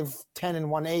 5'10" and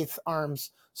 1/8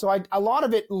 arms, so a lot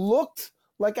of it looked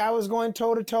like I was going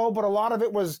toe to toe, but a lot of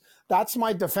it was that's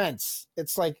my defense.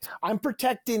 It's like I'm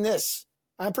protecting this.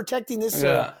 I'm protecting this.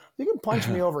 Yeah. You can punch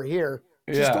me over here.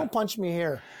 Just don't punch me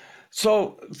here.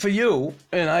 So for you,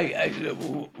 and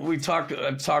I've talked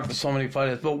to so many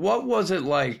fighters, but what was it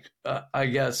like, I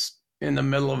guess, in the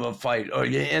middle of a fight, or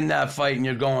you're in that fight and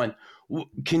you're going,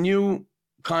 can you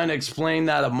kind of explain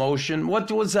that emotion?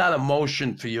 What was that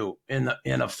emotion for you in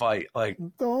a fight? Like,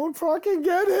 don't fucking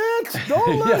get hit.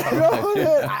 Don't let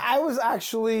go. I was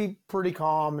actually pretty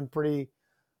calm and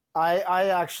I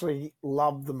actually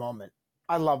loved the moment.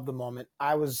 I loved the moment.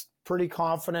 I was pretty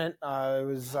confident.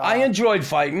 I enjoyed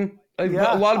fighting.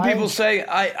 Yeah, a lot of people say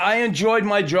I enjoyed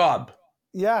my job.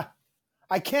 Yeah.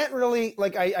 I can't really,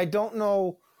 like, I don't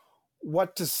know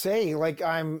what to say. Like,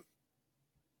 I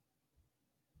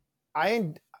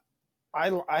enjoyed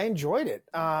it.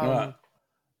 Did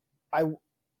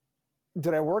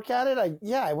I work at it? I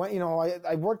went,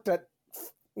 I worked at,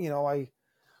 I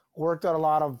worked at a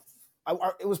lot of,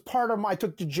 it was part of I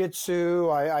took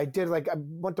jiu-jitsu. I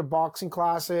went to boxing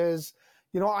classes.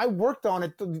 I worked on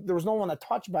it. There was no one to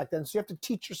touch back then. So you have to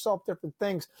teach yourself different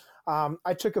things.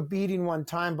 I took a beating one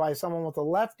time by someone with a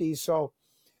lefty. So,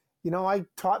 I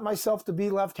taught myself to be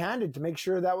left-handed to make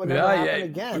sure that would never happen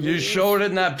again. You showed it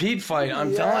in that Pete fight.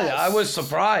 I'm telling you, I was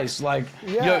surprised. Like,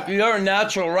 you're a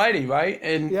natural righty, right?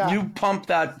 And you pumped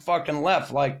that fucking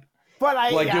left like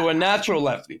you were a natural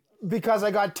lefty. Because I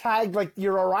got tagged like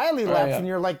you're O'Reilly left, and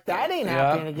you're like, that ain't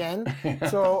happening again.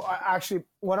 So actually,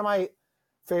 one of my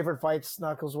favorite fights,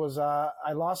 Knuckles, was I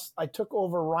took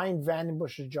over Ryan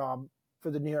Vandenbush's job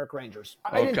for the New York Rangers.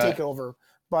 I didn't take it over,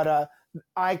 but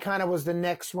I kind of was the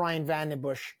next Ryan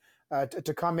Vandenbush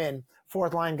to come in,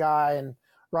 fourth line guy, and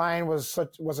Ryan was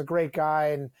a great guy,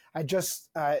 and I just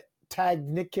tagged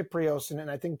Nick Kyprios in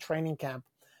I think training camp,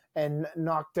 and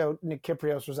knocked out Nick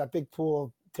Kyprios. Was that big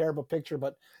pool, terrible picture,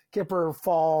 but Kipper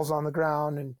falls on the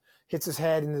ground and hits his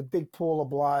head in the big pool of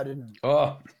blood, and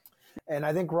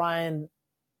I think Ryan,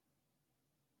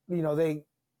 they,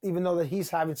 even though that he's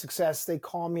having success, they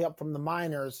call me up from the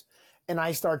minors, and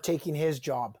I start taking his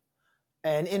job.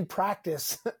 And in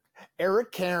practice,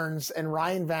 Eric Cairns and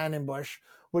Ryan Vandenbush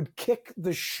would kick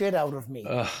the shit out of me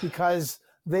because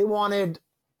they wanted,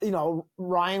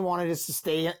 Ryan wanted us to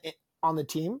stay on the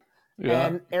team,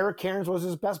 and Eric Cairns was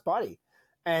his best buddy.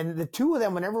 And the two of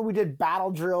them, whenever we did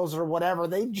battle drills or whatever,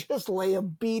 they just lay a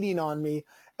beating on me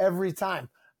every time.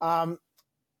 I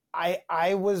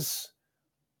was,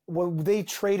 when they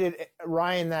traded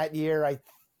Ryan that year, I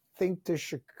think to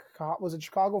Chicago, was it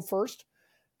Chicago first?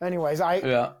 Anyways,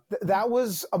 that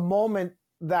was a moment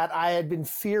that I had been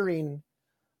fearing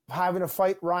having to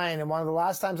fight Ryan. And one of the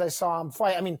last times I saw him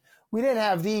fight, I mean, we didn't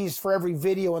have these for every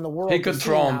video in the world. He could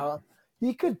throw him.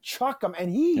 He could chuck him,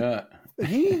 and he's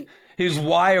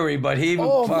wiry, but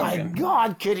my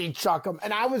God, could he chuck him?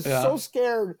 And I was so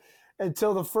scared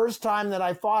until the first time that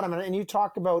I fought him. And you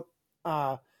talk about,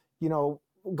 guys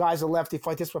that lefty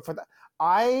fight this way, fight that.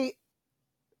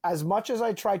 As much as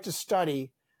I tried to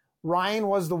study, Ryan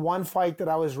was the one fight that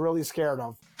I was really scared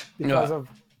of because of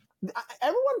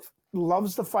everyone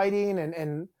loves the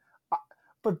fighting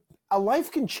but a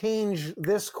life can change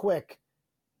this quick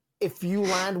if you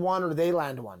land one or they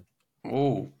land one.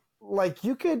 Oh, like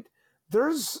you could,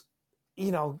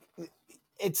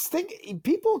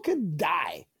 people could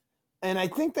die. And I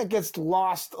think that gets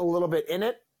lost a little bit in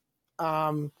it.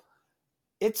 But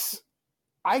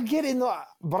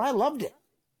I loved it.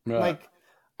 Yeah. Like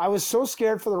I was so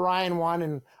scared for the Ryan one,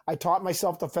 and I taught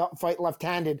myself to fight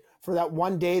left-handed for that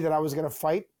one day that I was going to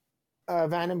fight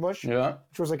Vandenbush,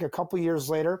 which was like a couple years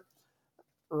later.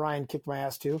 Ryan kicked my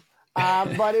ass too.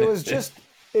 But it was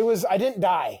I didn't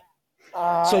die.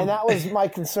 And that was my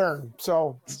concern.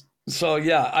 So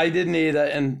I didn't either,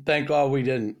 and thank God we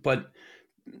didn't. But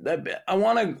I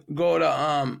want to go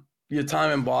to your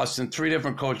time in Boston. 3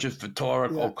 different coaches,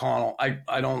 Fedoruk, O'Connell.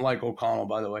 I don't like O'Connell,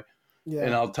 by the way. Yeah.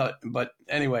 And I'll tell. But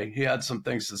anyway, he had some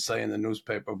things to say in the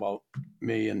newspaper about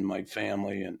me and my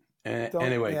family, and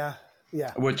anyway,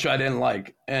 which I didn't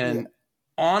like. And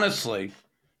honestly,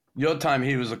 your time,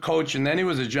 he was a coach, and then he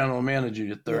was a general manager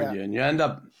your third year, and you end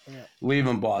up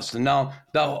leaving Boston. Now,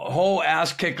 the whole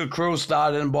ass kicker crew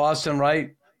started in Boston,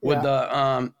 right? With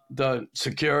the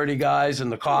security guys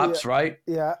and the cops, right?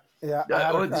 Yeah.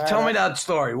 Tell me that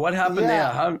story. What happened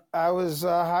there? I was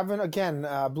having, again,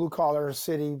 blue-collar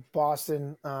city,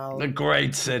 Boston. The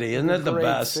great city. Isn't it the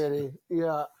best? City.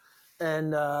 Yeah.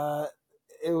 And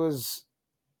it was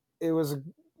a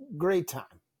great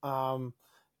time.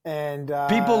 And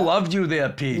People loved you there,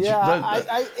 Peach. Yeah,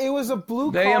 it was a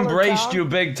blue. They embraced town. you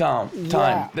big time.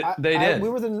 Yeah, They did. We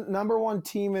were the number one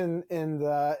team in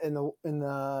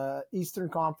the Eastern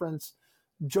Conference.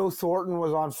 Joe Thornton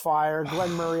was on fire.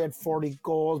 Glenn Murray had 40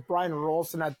 goals. Brian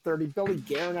Rolston had 30. Billy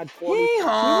Guerin had 40.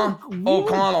 Hee-haw.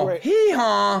 O'Connell.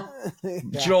 Hee-haw. Yeah.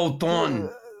 Joe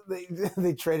Thornton.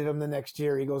 They traded him the next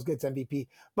year. He gets MVP.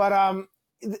 But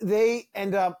they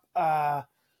end up,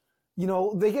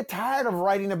 they get tired of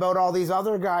writing about all these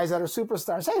other guys that are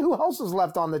superstars. Hey, who else is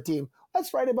left on the team?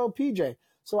 Let's write about PJ.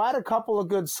 So I had a couple of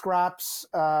good scraps,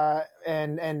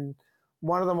 and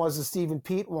one of them was the Stephen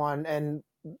Pete one. And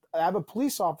I have a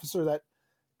police officer that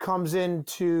comes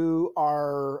into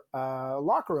our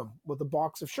locker room with a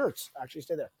box of shirts. Actually,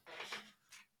 stay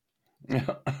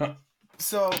there.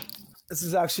 So this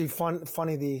is actually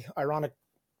funny, the irony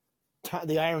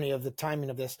of the timing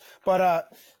of this.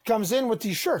 But comes in with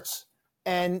these shirts,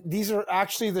 and these are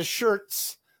actually the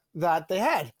shirts that they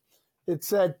had. It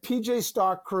said PJ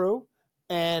Stock Crew,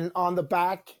 and on the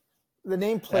back, the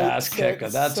nameplate. Ass kicker.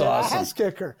 That's awesome. Ass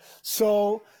kicker.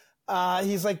 So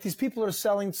he's like, these people are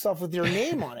selling stuff with your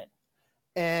name on it.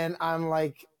 And I'm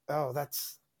like, oh,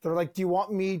 they're like, do you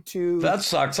want me to? That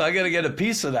sucks. I got to get a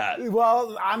piece of that.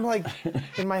 Well, I'm like,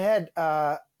 in my head,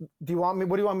 what do you want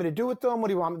me to do with them? What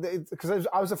do you want me? Because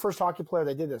I was the first hockey player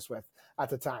they did this with at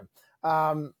the time.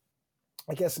 I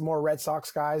guess more Red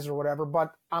Sox guys or whatever.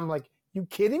 But I'm like, you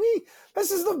kidding me?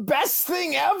 This is the best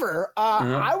thing ever.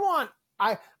 I want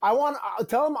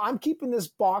tell them I'm keeping this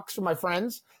box for my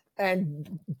friends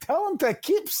and tell them to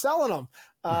keep selling them.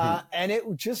 And it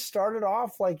just started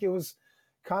off like it was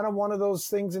kind of one of those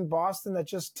things in Boston that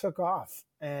just took off.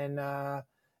 And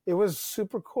it was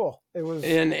super cool. It was,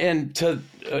 and to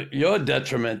your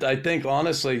detriment, I think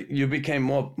honestly, you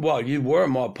were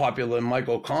more popular than Mike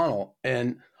O'Connell,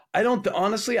 and I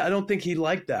don't think he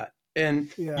liked that.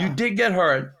 And you did get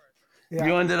hurt. Yeah.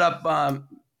 You ended up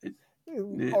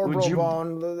orbital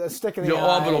bone, the stick in the your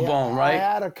eye. Orbital bone, right? I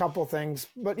had a couple things,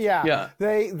 but they it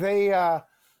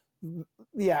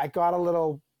got a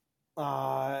little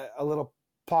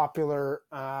popular,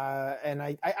 and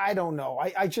I don't know.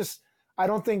 I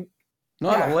don't think.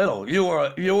 Not a little. You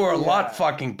were a lot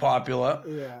fucking popular.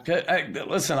 Yeah.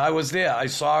 Listen, I was there. I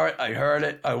saw it. I heard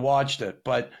it. I watched it.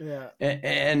 But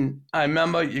and I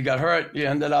remember you got hurt. You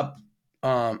ended up.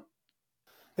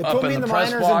 They put me in the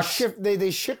minors and they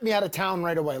shipped me out of town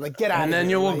right away. Like, get out of here. And then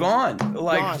you were gone.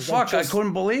 Like, fuck, I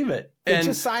couldn't believe it. They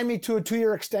just signed me to a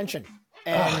 2-year extension.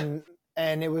 And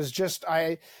it was just,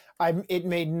 it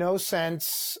made no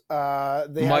sense.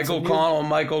 Michael O'Connell.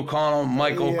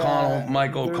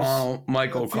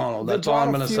 That's all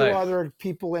I'm going to say. They brought a few other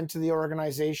people into the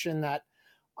organization that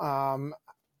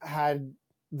had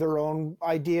their own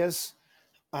ideas.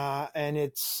 They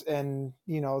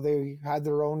had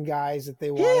their own guys that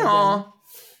they wanted.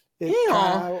 He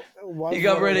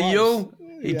got rid of you.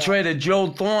 He traded Joe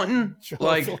Thornton.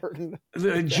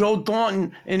 Joe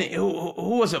Thornton, and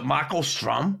who was it? Marco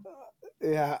Strum.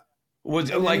 Yeah.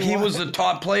 Was like he was the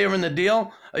top player in the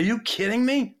deal? Are you kidding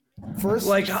me?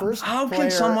 How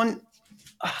can someone?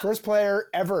 First player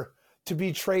ever to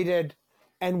be traded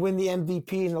and win the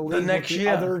MVP in the league the next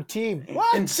year. Other team.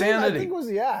 What? Insanity. I think it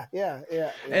was yeah.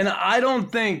 And I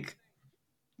don't think,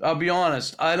 I'll be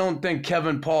honest, I don't think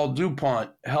Kevin Paul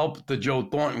DuPont helped the Joe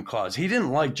Thornton cause. He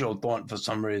didn't like Joe Thornton for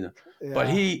some reason, but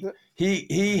he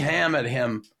hammered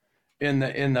him in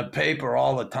the paper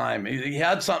all the time. He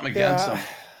had something against him.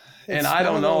 And I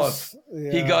don't know if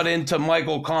he got into Mike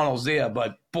O'Connell's ear,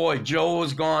 but boy, Joe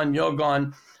was gone, you're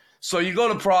gone. So you go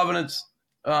to Providence.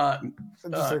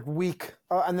 Just a week.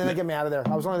 And then they get me out of there.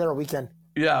 I was only there a weekend.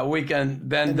 Yeah, a weekend.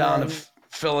 Then down to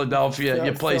Philadelphia.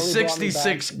 You play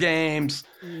 66 games.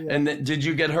 Yeah. And did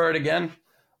you get hurt again?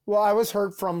 Well, I was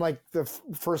hurt from like the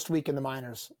first week in the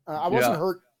minors. I wasn't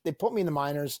hurt. They put me in the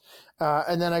minors.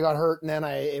 And then I got hurt. And then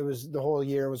the whole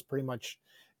year was pretty much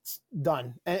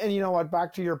done. And you know what?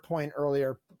 Back to your point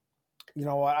earlier. You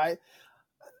know what? I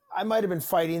might have been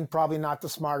fighting probably not the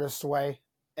smartest way.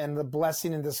 And the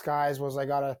blessing in disguise was I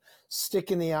got a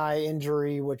stick in the eye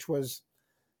injury, which was,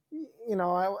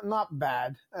 not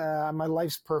bad. My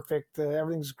life's perfect.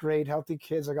 Everything's great. Healthy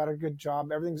kids. I got a good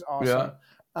job. Everything's awesome.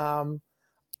 Yeah.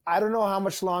 I don't know how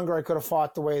much longer I could have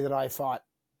fought the way that I fought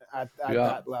at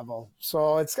that level.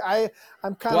 So I'm kind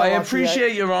of. Well, I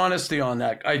appreciate your honesty on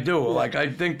that. I do. Yeah. Like, I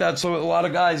think that's a lot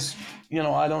of guys,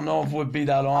 I don't know if would be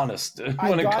that honest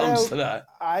when it comes to that.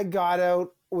 I got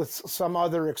out with some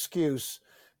other excuse,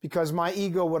 because my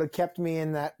ego would have kept me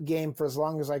in that game for as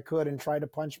long as I could and tried to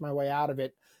punch my way out of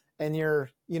it. And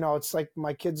it's like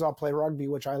my kids all play rugby,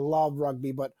 which I love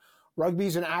rugby, but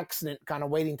Rugby's an accident kind of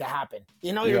waiting to happen.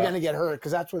 You know, you're Yeah. going to get hurt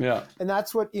because that's what, Yeah. and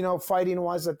that's what, you know, fighting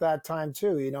was at that time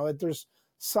too. You know, there's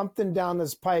something down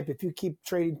this pipe. If you keep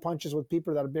trading punches with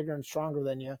people that are bigger and stronger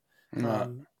than you,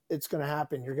 it's going to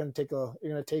happen. You're going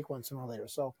to take one sooner or later.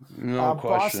 So No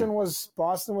question.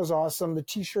 Boston was awesome. The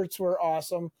t-shirts were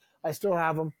awesome. I still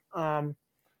have them.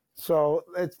 So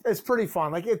it's pretty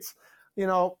fun. Like it's, you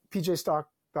know,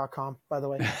 pjstock.com, by the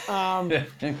way.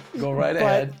 Go right but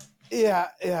ahead.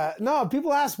 yeah. No,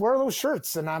 people ask, where are those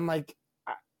shirts? And I'm like,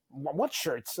 what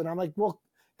shirts? And I'm like, well,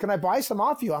 can I buy some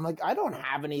off you? I'm like, I don't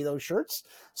have any of those shirts.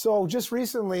 So just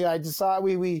recently I decided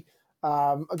we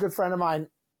a good friend of mine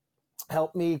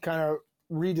helped me kind of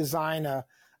redesign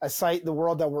a site, the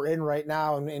world that we're in right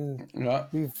now. And Yeah.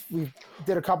 we've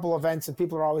did a couple events and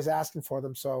people are always asking for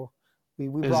them. So we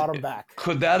brought them back.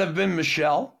 Could that have been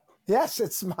Michelle? Yes,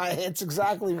 it's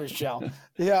exactly Michelle.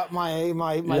 Yeah.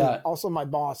 My also my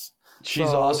boss. She's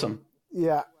So, awesome.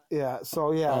 Yeah.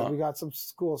 So we got some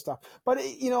cool stuff. But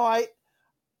you know,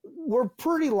 we're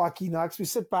pretty lucky, Nux. We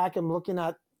sit back and looking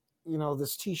at, you know,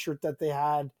 this T-shirt that they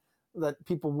had that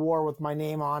people wore with my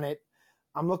name on it.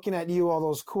 I'm looking at you, all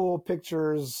those cool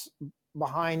pictures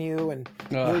behind you, and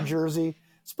your jersey.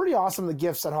 It's pretty awesome, the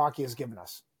gifts that hockey has given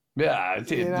us. Yeah,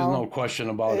 there's know, no question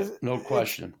about it. No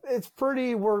question. It's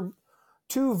pretty. We're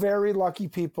two very lucky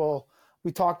people.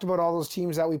 We talked about all those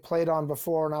teams that we played on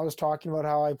before, and I was talking about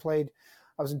how I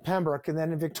was in Pembroke, and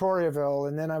then in Victoriaville,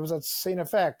 and then I was at St.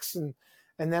 FX,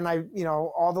 and then I, you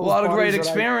know, all those. A lot of great buddies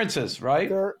that experiences, right?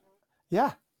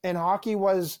 Yeah, and hockey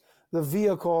was the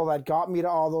vehicle that got me to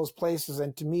all those places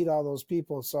and to meet all those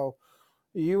people. So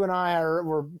you and I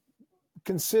were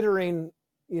considering,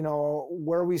 you know,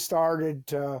 where we started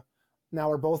to now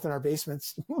we're both in our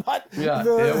basements. But Yeah,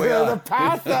 here we are. the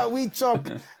path that we took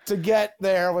to get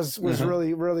there was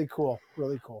really, really cool.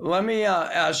 Really cool. Let me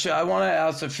ask you, I want to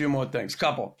ask a few more things.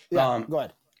 Couple. Yeah, go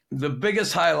ahead. The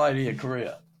biggest highlight of your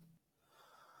career?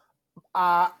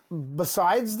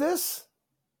 Besides this,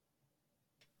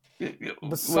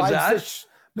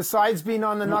 besides being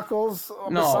on the Knuckles,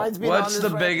 No, besides being what's on the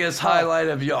this biggest highlight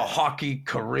of your hockey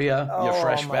career, you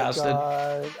fresh my bastard?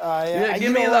 God. Yeah, give you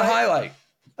me know the what? highlight.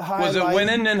 Was it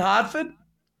winning in Hartford?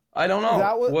 I don't know.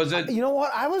 That was it? You know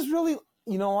what? I was really.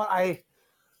 You know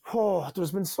what?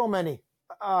 There's been so many.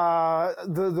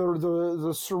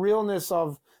 The surrealness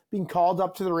of being called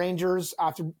up to the Rangers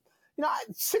after, you know,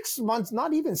 6 months,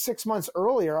 not even 6 months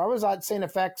earlier. I was at St.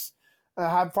 FX,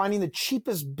 finding the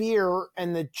cheapest beer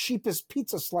and the cheapest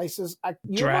pizza slices at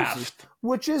university, Draft.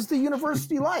 which is the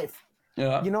university life.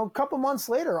 Yeah. You know, a couple months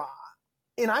later,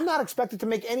 and I'm not expected to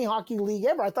make any hockey league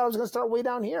ever. I thought I was going to start way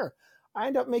down here. I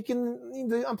end up I'm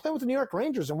playing with the New York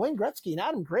Rangers and Wayne Gretzky and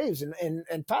Adam Graves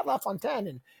and Pat LaFontaine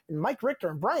and Mike Richter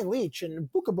and Brian Leach and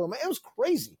Bukaboom. It was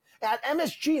crazy. At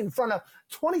MSG in front of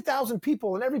 20,000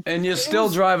 people and you're still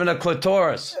driving a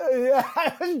clitoris. Yeah,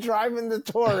 I was driving the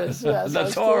Taurus. Yes, The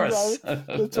Taurus.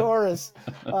 The Taurus.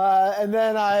 And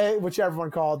then which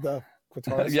everyone called the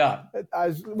clitoris. Yeah.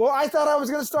 I thought I was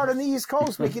going to start on the East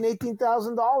Coast making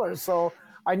 $18,000. So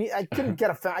I couldn't get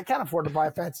I can't afford to buy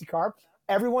a fancy car.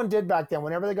 Everyone did back then.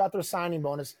 Whenever they got their signing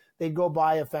bonus, they'd go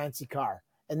buy a fancy car,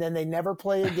 and then they never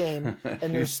play a game,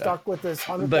 and they're stuck with this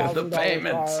 $100,000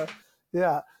 payments. car.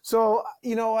 Yeah. So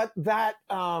you know what? That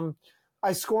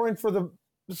I scoring for the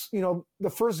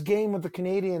first game with the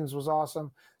Canadians was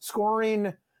awesome.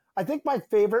 Scoring, I think my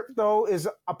favorite though is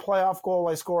a playoff goal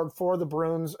I scored for the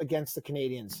Bruins against the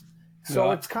Canadians.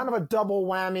 So it's kind of a double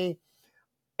whammy.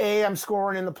 A, I'm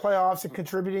scoring in the playoffs and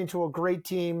contributing to a great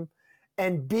team,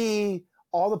 and B,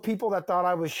 all the people that thought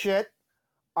I was shit,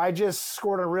 I just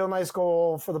scored a real nice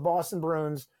goal for the Boston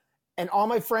Bruins. And all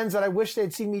my friends that I wish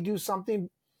they'd seen me do something,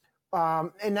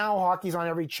 and now hockey's on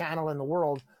every channel in the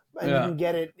world, and you can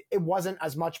get it. It wasn't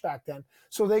as much back then.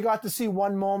 So they got to see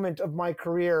one moment of my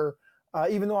career,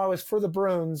 even though I was for the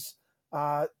Bruins.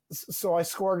 So I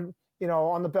scored,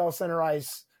 on the Bell Center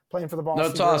ice, playing for the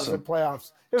Boston Bruins in the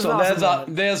playoffs. So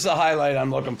there's the highlight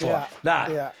I'm looking for.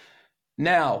 Yeah.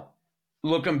 Now,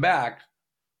 looking back,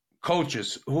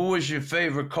 coaches, who was your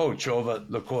favorite coach over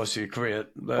the course of your career?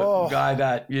 The guy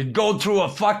that you'd go through a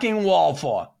fucking wall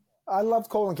for? I loved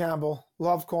Colin Campbell.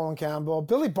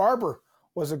 Billy Barber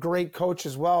was a great coach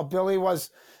as well. Billy was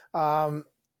awesome.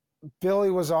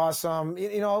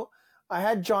 I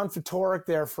had John Fatorik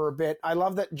there for a bit. I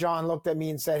love that John looked at me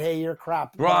and said, "Hey, you're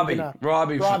crap." Robbie.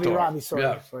 Sorry.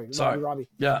 Yeah. Robbie.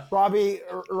 Yeah.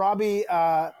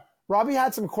 Robbie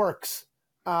had some quirks.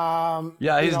 He's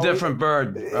a different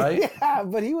bird, right? Yeah,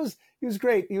 but he was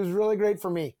great. He was really great for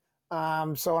me.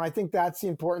 And I think that's the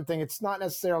important thing. It's not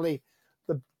necessarily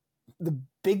the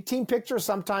big team picture,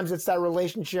 sometimes it's that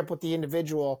relationship with the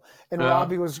individual. And Yeah.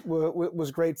 Robbie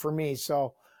was great for me.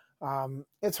 So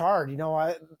it's hard,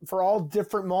 for all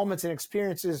different moments and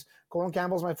experiences. Colin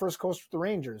Campbell's my first coach with the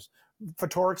Rangers.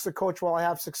 Fatorik's the coach while I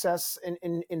have success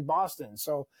in Boston.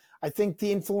 So I think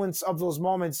the influence of those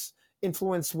moments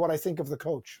influence what I think of the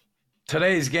coach.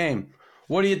 Today's game.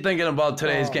 What are you thinking about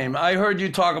today's game? I heard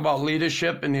you talk about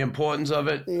leadership and the importance of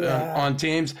it on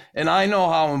teams, and I know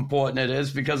how important it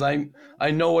is because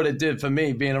I know what it did for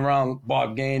me being around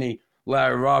Bob Gainey,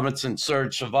 Larry Robinson,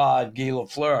 Serge Savard, Guy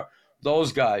Lafleur,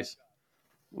 those guys.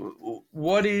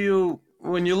 What do you,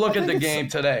 when you look at the game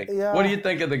today, what do you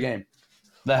think of the game,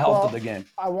 the health of the game?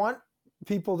 I want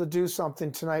people to do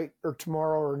something tonight or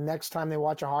tomorrow or next time they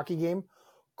watch a hockey game.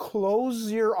 Close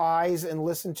your eyes and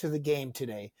listen to the game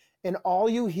today. And all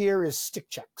you hear is stick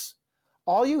checks.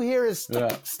 All you hear is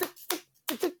stick,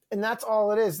 and that's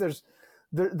all it is. There's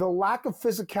the lack of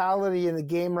physicality in the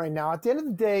game right now. At the end of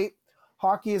the day,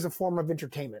 hockey is a form of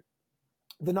entertainment.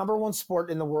 The number one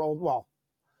sport in the world, well,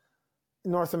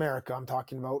 North America I'm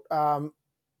talking about.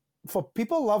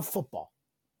 People love football.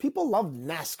 People love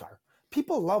NASCAR.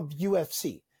 People love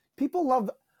UFC. People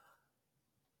love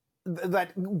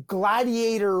that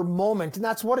gladiator moment, and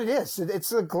that's what it is.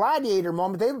 It's a gladiator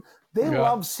moment. They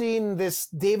love seeing this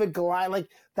David Goliath.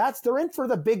 They're in for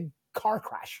the big car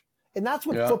crash, and that's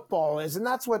what football is, and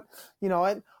that's what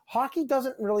And hockey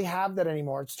doesn't really have that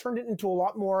anymore. It's turned it into a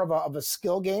lot more of a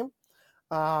skill game,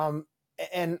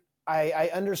 and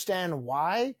I understand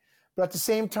why, but at the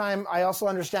same time, I also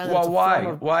understand. That why?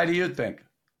 Why do you think?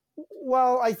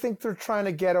 Well, I think they're trying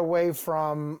to get away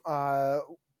from.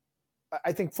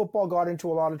 I think football got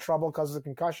into a lot of trouble because of the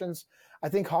concussions. I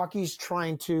think hockey's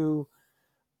trying to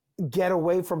get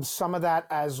away from some of that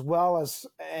as well as,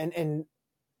 and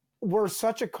we're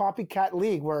such a copycat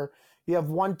league where you have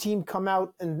one team come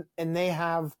out and they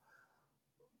have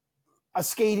a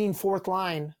skating fourth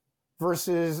line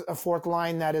versus a fourth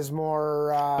line that is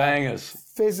more bangers,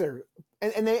 fizzer,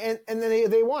 and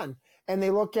they won. And they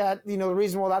look at the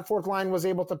reason why that fourth line was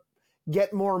able to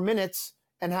get more minutes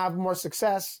and have more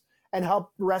success and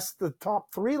help rest the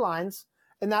top three lines,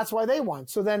 and that's why they won.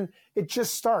 So then it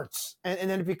just starts, and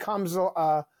then it becomes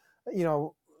a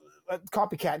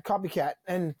copycat,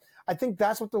 and I think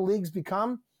that's what the league's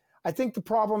become. I think the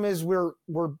problem is we're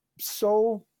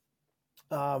so.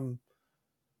 I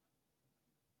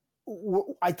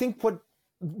think what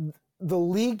the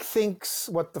league thinks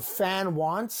what the fan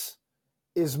wants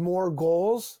is more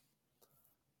goals.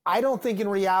 I don't think in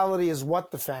reality is what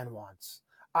the fan wants.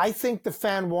 I think the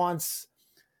fan wants,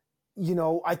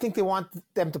 I think they want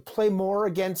them to play more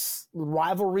against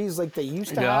rivalries like they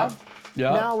used to have.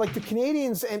 Yeah. Now, like the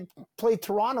Canadians play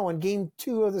Toronto in game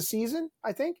 2 of the season,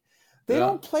 I think. They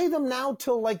don't play them now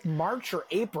till like March or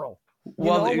April.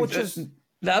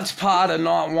 That's part of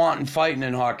not wanting fighting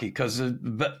in hockey because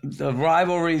the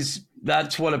rivalries,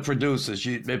 that's what it produces.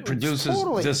 It produces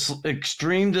this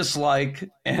extreme dislike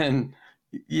and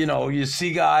you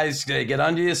see guys, they get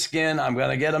under your skin. I'm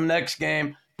going to get them next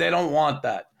game. They don't want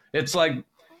that. It's like,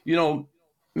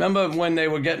 remember when they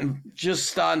were just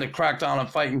starting to crack down on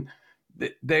fighting,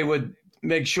 they would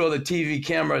make sure the TV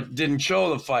camera didn't show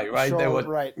the fight, right?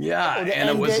 Right. Yeah, and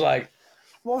it was it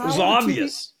was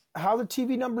obvious. How the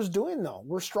TV numbers doing though?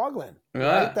 We're struggling.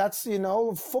 Yeah. Right? That's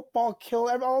football kill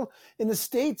in the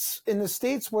States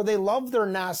where they love their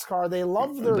NASCAR, they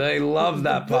love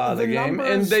that part of the game, numbers,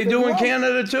 and they do in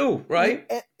Canada too, right?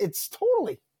 It's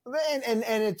totally and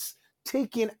it's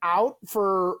taken out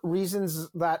for reasons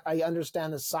that I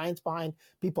understand the science behind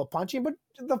people punching, but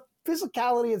the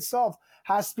physicality itself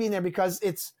has to be in there because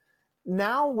it's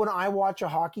now when I watch a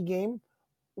hockey game.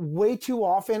 Way too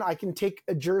often I can take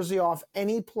a jersey off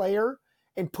any player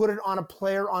and put it on a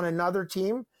player on another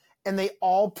team, and they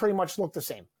all pretty much look the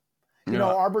same.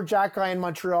 Arbor Jack guy in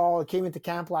Montreal came into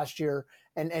camp last year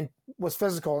and was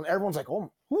physical, and everyone's like, "Oh,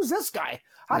 who's this guy?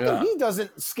 How come he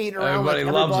doesn't skate around like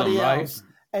everybody else?" Right?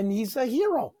 And he's a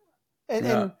hero,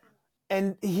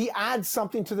 and he adds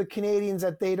something to the Canadians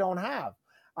that they don't have.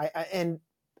 And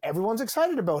everyone's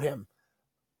excited about him.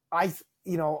 I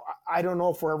don't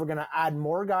know if we're ever going to add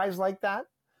more guys like that,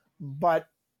 but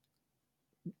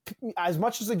as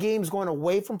much as the game's going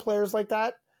away from players like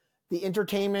that, the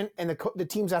entertainment and the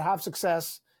teams that have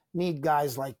success need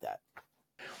guys like that.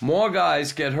 More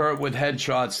guys get hurt with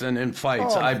headshots than in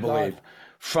fights, I believe. God.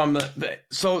 From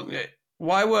so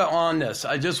why we're on this,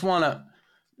 I just want to,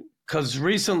 because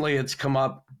recently it's come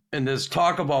up and there's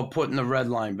talk about putting the red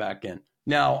line back in.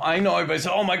 Now, I know everybody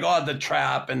says, oh, my God, the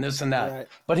trap and this and that. Right.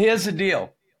 But here's the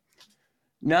deal.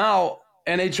 Now,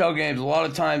 NHL games, a lot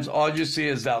of times, all you see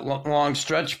is that long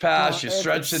stretch pass. You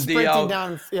stretch the D out.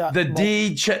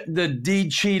 The D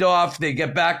cheat off. They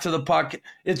get back to the puck.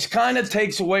 It kind of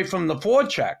takes away from the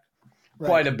forecheck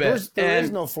quite a bit. There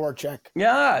is no forecheck.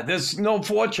 Yeah, there's no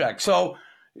forecheck. So,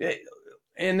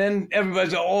 and then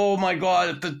everybody's like, oh my God,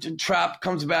 if the trap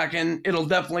comes back in, it'll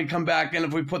definitely come back in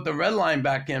if we put the red line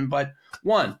back in. But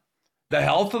one, the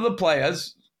health of the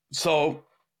players. So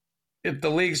if the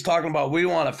league's talking about we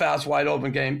want a fast, wide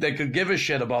open game, they could give a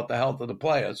shit about the health of the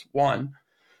players. One.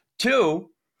 Two,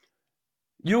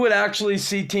 you would actually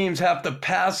see teams have to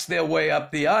pass their way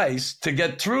up the ice to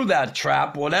get through that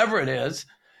trap, whatever it is.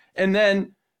 And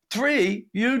then three,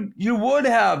 you would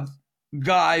have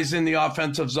guys in the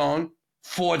offensive zone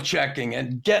forechecking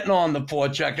and getting on the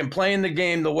forecheck and playing the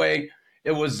game the way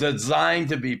it was designed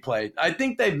to be played. I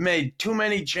think they've made too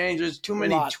many changes, too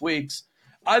many tweaks.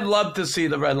 I'd love to see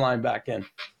the red line back in.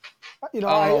 You know,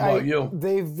 I don't know about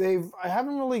you. I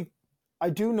haven't really.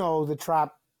 I do know the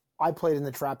trap. I played in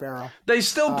the trap era. They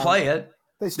still play it.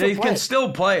 They can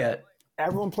still play it.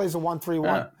 Everyone plays a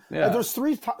 1-3-1. Yeah. There's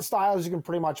three styles you can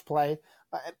pretty much play.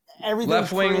 Everything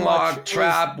left wing lock,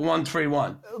 trap,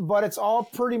 1-3-1. But it's all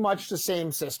pretty much the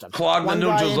same system. Clog the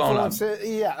neutral zone up.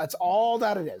 Yeah, that's all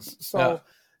that it is. So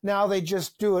now they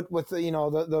just do it with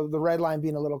the red line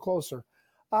being a little closer.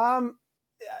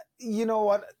 You know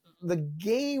what? The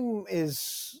game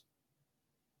is,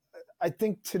 I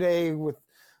think today with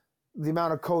the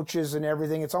amount of coaches and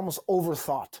everything, it's almost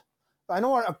overthought. I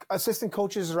know our assistant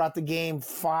coaches are at the game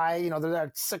 5, they're there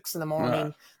at 6 in the morning.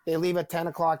 Yeah. They leave at 10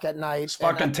 o'clock at night. It's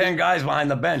fucking 10 guys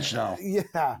behind the bench now.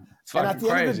 Yeah. And at the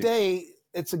end of the day,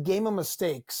 it's a game of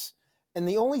mistakes. And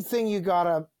the only thing you got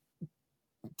to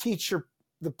teach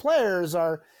the players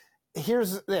are,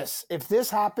 here's this. If this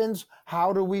happens,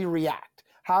 how do we react?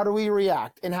 How do we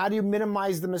react? And how do you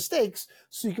minimize the mistakes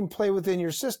so you can play within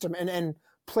your system and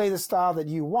play the style that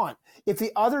you want? If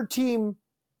the other team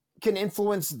can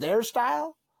influence their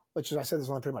style, which as I said, there's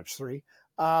only pretty much 3,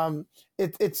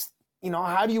 it's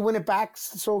how do you win it back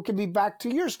so it can be back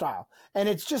to your style? And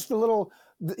it's just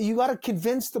you got to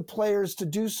convince the players to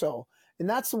do so. And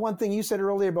that's the one thing you said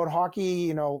earlier about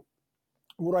hockey, what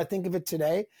do I think of it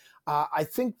today? I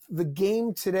think the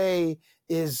game today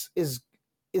is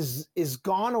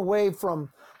gone away from,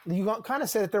 you kind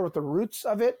of said it there with the roots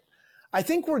of it. I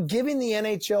think we're giving the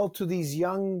NHL to these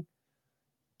young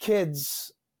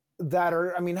kids that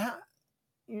are,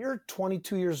 you're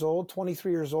 22 years old,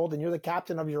 23 years old, and you're the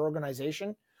captain of your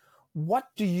organization. What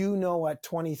do you know at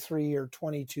 23 or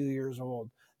 22 years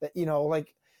old? That,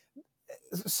 like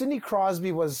Sidney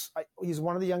Crosby he's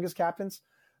one of the youngest captains,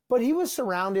 but he was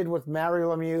surrounded with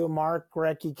Mario Lemieux, Mark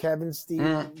Recchi, Kevin Steve,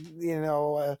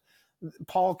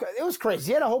 Paul. It was crazy.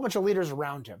 He had a whole bunch of leaders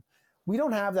around him. We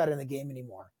don't have that in the game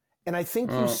anymore. And I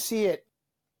think you see it,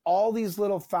 all these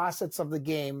little facets of the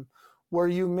game where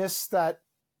you miss that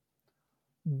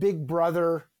big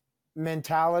brother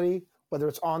mentality, whether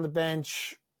it's on the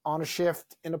bench, on a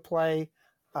shift, in a play.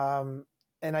 And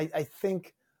I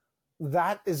think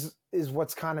that is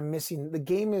what's kind of missing. The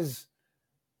game is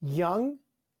young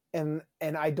and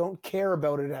I don't care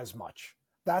about it as much.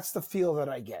 That's the feel that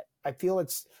I get. I feel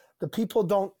the people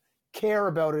don't care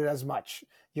about it as much.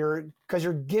 Because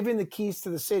you're giving the keys to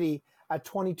the city at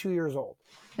 22 years old.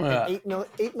 Yeah.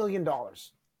 $8 million.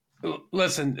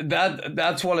 Listen,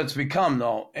 that's what it's become,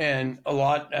 though. And a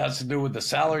lot has to do with the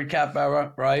salary cap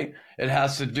era, right? It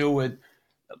has to do with,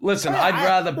 listen, I'd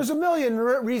rather. There's a million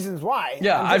reasons why.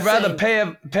 Yeah, I'd rather pay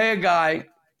a guy.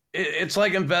 It's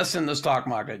like invest in the stock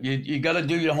market. You got to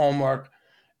do your homework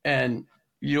and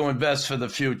you invest for the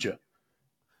future.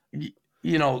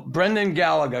 Brendan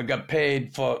Gallagher got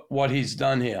paid for what he's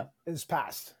done here. It's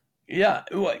past. Yeah.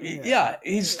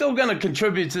 He's still going to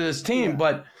contribute to this team,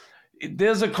 but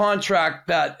there's a contract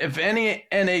that if any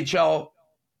NHL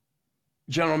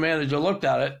general manager looked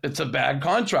at it, it's a bad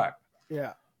contract.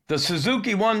 Yeah. The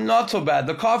Suzuki one, not so bad.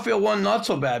 The Caulfield one, not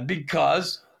so bad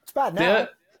because it's bad now.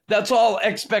 That's all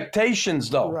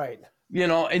expectations, though. Right.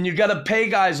 And you got to pay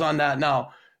guys on that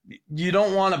now. You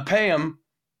don't want to pay them.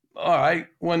 All right,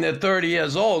 when they're 30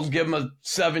 years old, give them a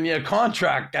 7-year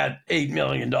contract at $8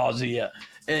 million a year,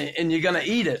 and you're going to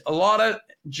eat it. A lot of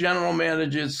general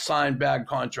managers sign bad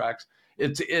contracts.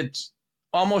 It's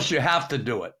almost you have to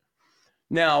do it.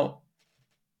 Now,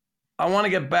 I want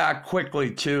to get back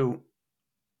quickly to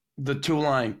the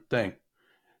 2-line thing.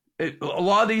 A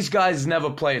lot of these guys never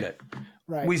played it.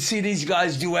 Right. We see these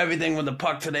guys do everything with the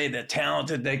puck today. They're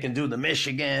talented. They can do the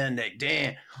Michigan.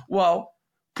 Well,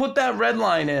 put that red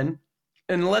line in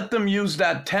and let them use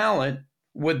that talent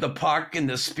with the puck and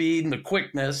the speed and the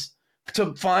quickness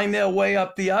to find their way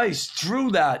up the ice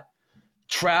through that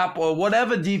trap or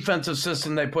whatever defensive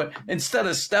system they put. Instead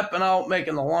of stepping out,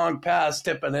 making the long pass,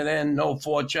 tipping it in, no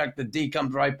forecheck, the D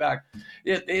comes right back.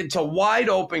 It's a wide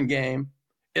open game.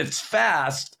 It's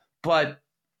fast, but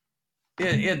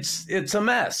it's a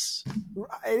mess.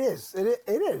 It is. It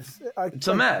is. It's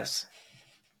a mess.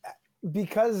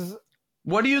 Because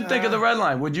what do you think of the red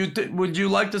line? Would you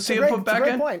like to see it put back in? It's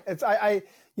a great point. It's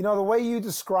the way you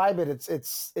describe it.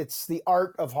 It's the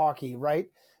art of hockey, right?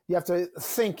 You have to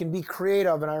think and be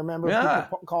creative. And I remember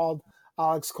people called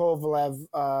Alex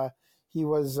Kovalev. He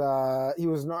was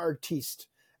an artiste.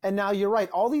 And now you're right.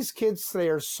 All these kids today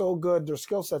are so good. Their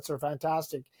skill sets are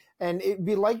fantastic. And it'd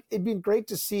be great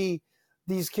to see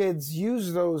these kids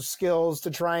use those skills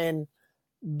to try and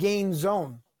gain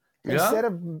zone. Instead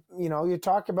of, you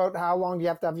talk about how long you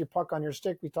have to have your puck on your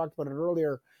stick. We talked about it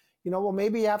earlier.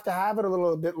 Maybe you have to have it a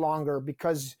little bit longer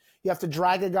because you have to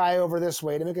drag a guy over this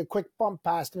way to make a quick bump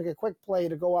pass, to make a quick play,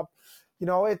 to go up.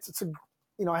 I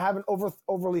haven't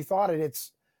overly thought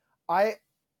it. I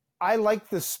like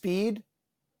the speed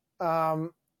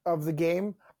of the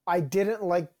game. I didn't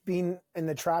like being in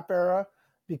the trap era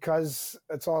because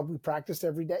that's all we practiced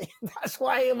every day. That's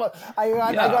why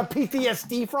I got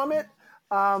PTSD from it.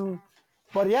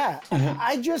 But yeah,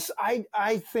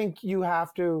 I think you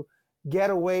have to get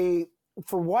away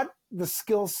for what the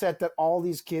skill set that all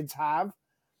these kids have.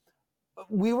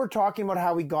 We were talking about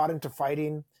how we got into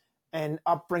fighting and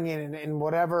upbringing and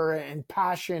whatever and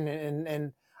passion.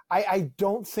 And I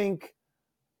don't think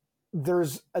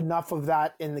there's enough of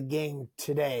that in the game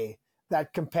today.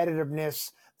 That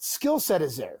competitiveness, skill set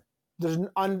is there. There's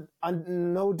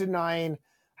no denying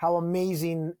how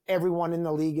amazing everyone in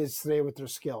the league is today with their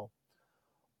skill.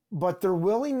 But their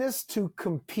willingness to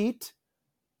compete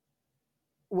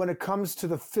when it comes to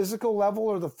the physical level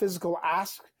or the physical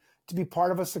ask to be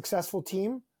part of a successful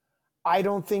team, I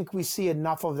don't think we see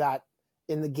enough of that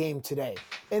in the game today.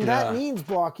 And that means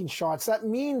blocking shots. That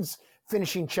means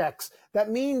finishing checks.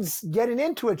 That means getting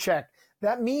into a check.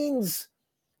 That means,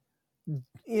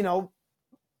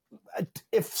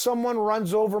 if someone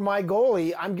runs over my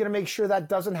goalie, I'm going to make sure that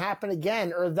doesn't happen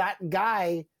again, or that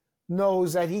guy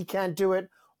knows that he can't do it,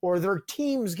 or their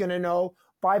team's going to know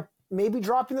by maybe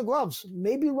dropping the gloves,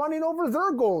 maybe running over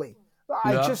their goalie.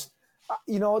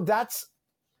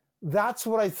 That's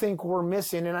what I think we're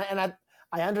missing. And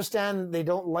I understand they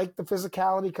don't like the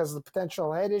physicality because of the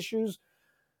potential head issues.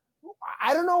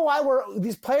 I don't know why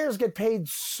these players get paid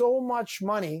so much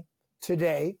money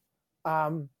today.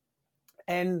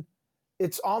 And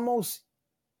it's almost,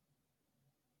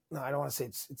 no, I don't want to say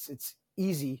it's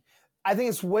easy. I think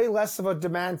it's way less of a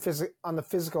demand on the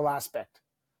physical aspect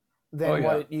than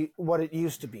what it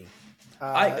used to be.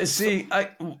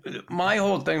 My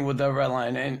whole thing with the red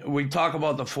line, and we talk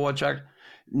about the forecheck.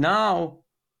 Now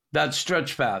that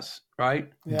stretch pass,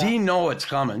 right? Yeah. D know it's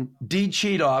coming. D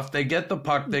cheat off. They get the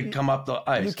puck. They come up the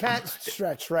ice. You can't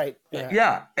stretch, right?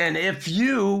 Yeah. And if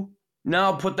you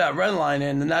now put that red line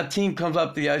in and that team comes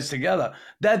up the ice together,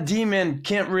 that D-man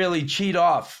can't really cheat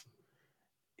off.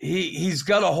 He's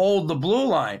got to hold the blue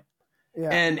line. Yeah.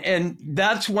 And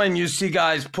that's when you see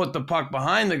guys put the puck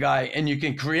behind the guy and you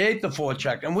can create the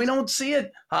forecheck. And we don't see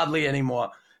it hardly anymore.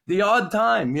 The odd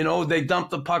time, they dump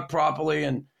the puck properly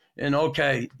and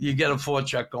okay, you get a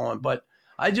forecheck going. But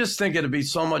I just think it'd be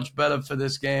so much better for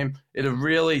this game. It'd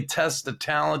really test the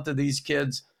talent of these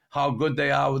kids, how good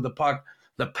they are with the puck,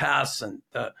 the pass and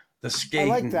the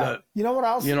skating. I like that. You know what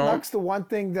else? That's the one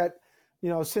thing that,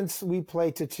 since we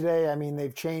played to today, I mean,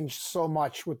 they've changed so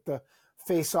much with the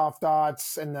face-off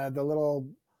dots and the little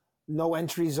no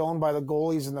entry zone by the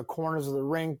goalies in the corners of the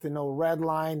rink, the no red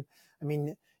line. I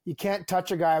mean, you can't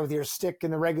touch a guy with your stick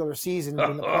in the regular season. But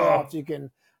in the playoffs, you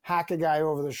can hack a guy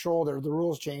over the shoulder. The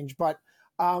rules change. But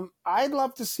I'd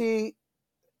love to see,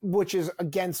 which is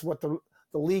against what the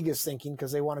league is thinking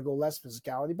because they want to go less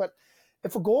physicality. But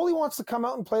if a goalie wants to come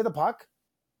out and play the puck,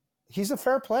 he's a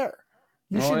fair player.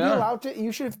 You should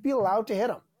be allowed to hit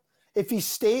him. If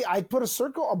he I'd put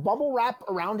a bubble wrap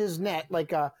around his net,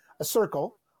 like a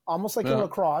circle, almost like in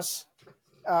lacrosse.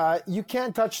 You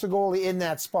can't touch the goalie in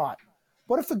that spot.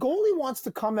 But if the goalie wants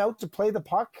to come out to play the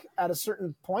puck at a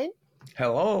certain point,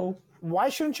 why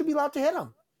shouldn't you be allowed to hit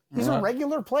him? He's a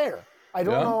regular player. I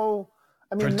don't know.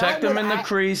 I mean, protect him in the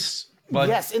crease. But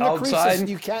yes, in outside, the creases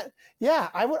you can't. Yeah,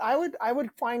 I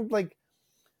would find, like,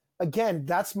 again,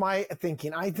 that's my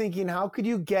thinking. I'm thinking, how could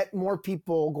you get more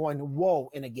people going, whoa,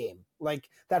 in a game? Like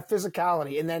that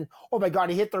physicality. And then, oh my God,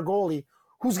 he hit their goalie.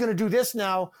 Who's going to do this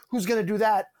now? Who's going to do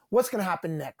that? What's going to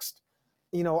happen next?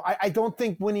 I don't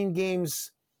think winning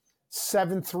games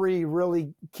 7-3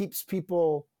 really keeps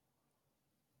people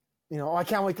I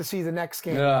can't wait to see the next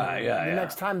game. The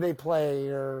next time they play,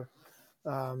 or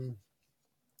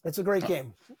it's a great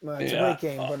game. It's a great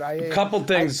game. But a couple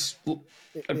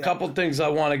things I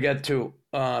want to get to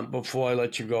before I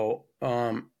let you go.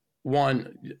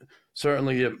 One,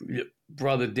 certainly your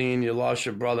brother Dean, you lost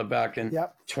your brother back in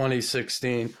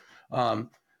 2016.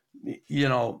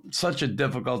 Such a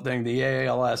difficult thing, the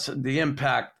ALS, the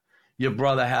impact your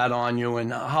brother had on you,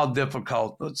 and how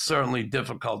difficult, it's certainly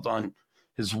difficult on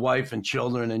his wife and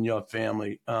children and your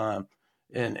family.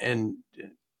 And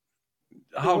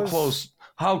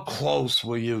how close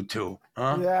were you two?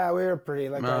 Huh? Yeah, we were pretty.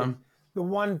 The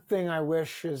one thing I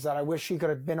wish is that I wish he could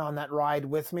have been on that ride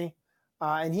with me.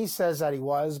 And he says that he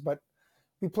was, but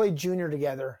we played junior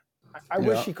together. I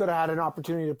wish he could have had an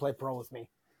opportunity to play pro with me.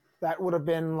 That would have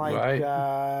been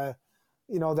that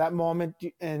moment.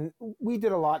 And we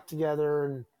did a lot together,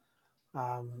 and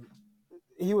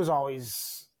he was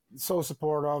always so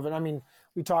supportive. And I mean,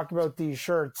 we talked about these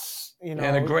shirts, and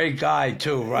a great guy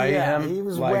too, right? Yeah, he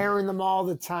was wearing them all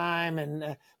the time.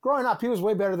 And growing up, he was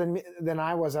way better than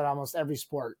I was at almost every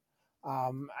sport.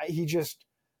 He just,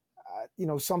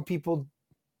 some people,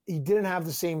 he didn't have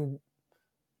the same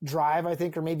drive, I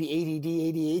think, or maybe ADD,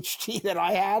 ADHD that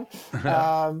I had.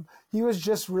 He was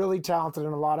just really talented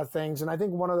in a lot of things. And I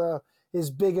think one of his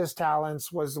biggest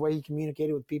talents was the way he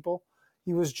communicated with people.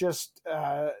 He was just,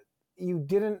 you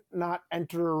didn't not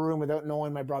enter a room without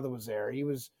knowing my brother was there. He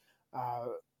was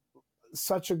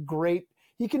such a great,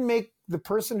 he can make the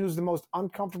person who's the most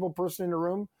uncomfortable person in a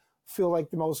room feel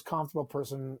like the most comfortable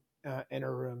person in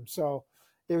a room. So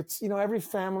it's, every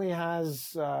family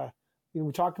has,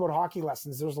 we talked about hockey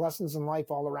lessons. There's lessons in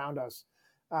life all around us.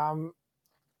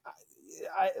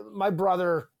 My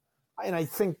brother, and I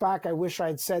think back, I wish I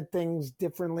had said things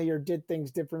differently or did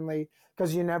things differently,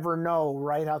 because you never know,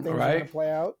 right, how things are going to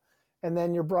play out. And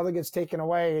then your brother gets taken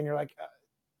away, and you're like,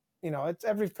 it's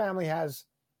every family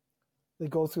they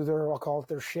go through I'll call it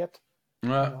their shit.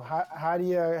 How do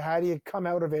you come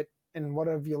out of it, and what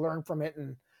have you learned from it,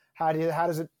 and how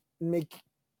does it make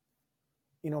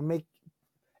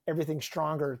everything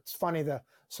stronger? It's funny, the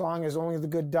song is "Only the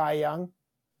Good Die Young."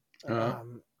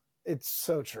 It's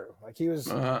so true. Like he was.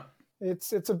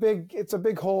 It's a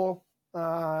big hole.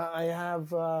 I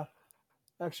have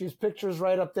actually his picture's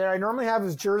right up there. I normally have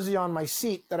his jersey on my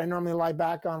seat that I normally lie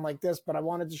back on like this, but I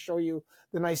wanted to show you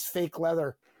the nice fake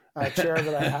leather chair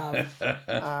that I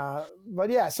have. But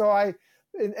yeah, so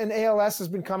and ALS has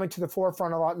been coming to the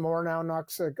forefront a lot more now.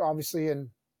 Knox, obviously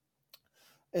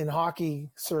in hockey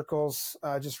circles,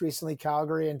 just recently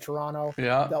Calgary and Toronto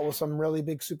dealt with some really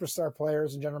big superstar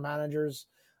players and general managers.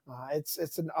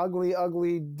 It's an ugly,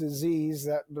 ugly disease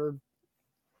that they're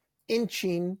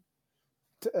inching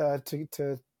to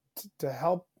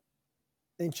help.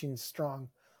 Inching strong,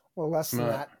 well, less than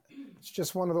that. It's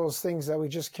just one of those things that we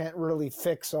just can't really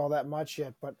fix all that much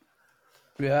yet. But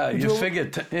you figure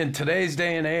in today's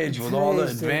day and age with all the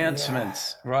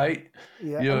advancements, right?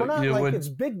 Yeah, and we're not it's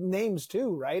big names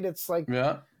too, right? It's like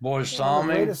Boris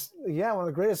Salming. One of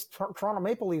the greatest Toronto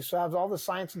Maple Leafs have all the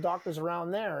science and doctors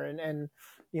around there, and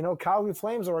Calgary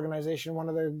Flames organization, one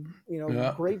of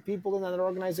the great people in that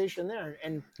organization there,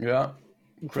 and we can't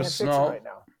fix it right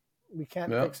now. We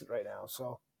can't fix it right now.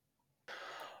 So,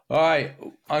 all right,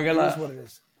 I'm gonna. It is what it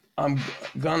is. I'm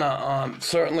gonna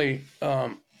certainly.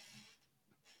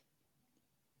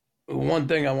 One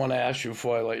thing I want to ask you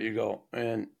before I let you go,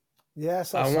 and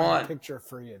yes, I'll sign a picture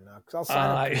for you now. I'll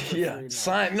sign a picture for you now.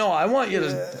 Sign. No, I want you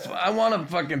to. I want a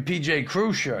fucking PJ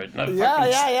Crew shirt. I'm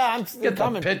get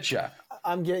coming. The picture.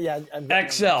 I'm getting.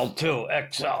 XL too.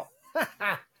 XL.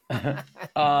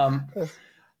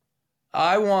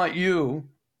 I want you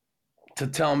to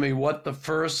tell me what the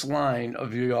first line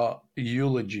of your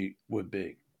eulogy would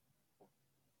be.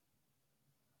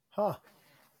 Huh.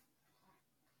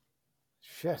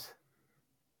 Shit.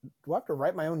 Do I have to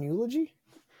write my own eulogy?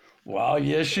 Well,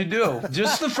 yes, you do.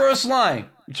 Just the first line.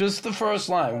 Just the first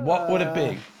line. What would it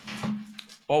be?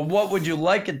 Or what would you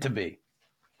like it to be?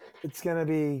 It's going to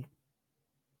be,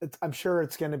 I'm sure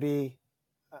it's going to be,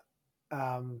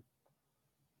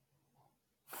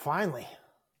 finally,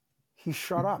 he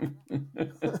shut up.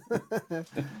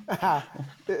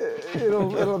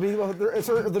 It'll be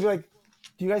like,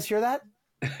 do you guys hear that?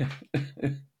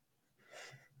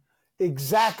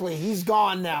 Exactly. He's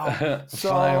gone now.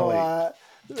 So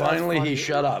finally he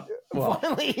shut up. Well.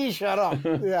 Finally he shut up.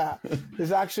 Yeah.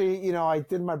 There's actually, I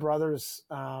did my brother's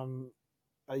a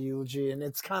eulogy, and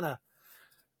it's kind of,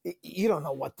 you don't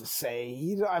know what to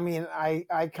say.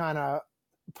 I kind of,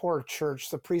 poor church.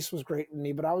 The priest was great with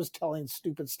me, but I was telling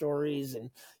stupid stories,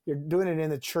 and you're doing it in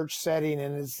the church setting,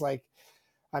 and it's like,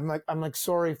 I'm like,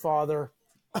 sorry, Father.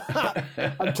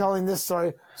 I'm telling this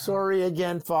story. Sorry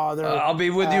again, Father. I'll be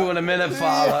with you in a minute,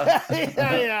 Father.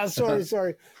 Yeah.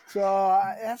 Sorry. So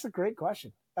that's a great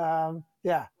question.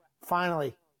 Yeah.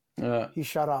 Finally, he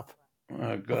shut up.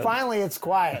 Good. Finally, it's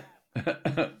quiet.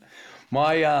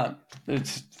 My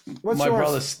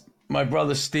What's my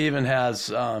brother Steven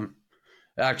has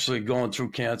actually going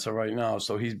through cancer right now,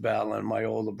 so he's battling. My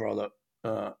older brother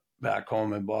back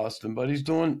home in Boston, but he's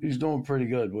doing pretty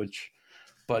good.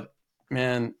 But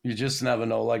man, you just never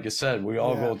know. Like I said, we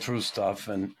all go through stuff,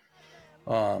 and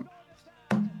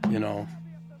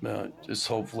just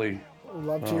hopefully.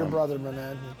 Love to your brother, my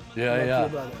man. Yeah, Love yeah. to your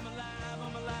brother.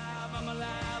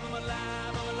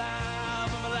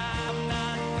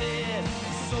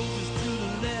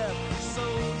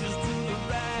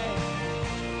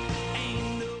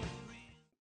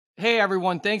 Hey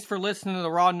everyone, thanks for listening to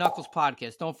the Raw Knuckles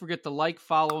podcast. Don't forget to like,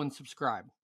 follow, and subscribe.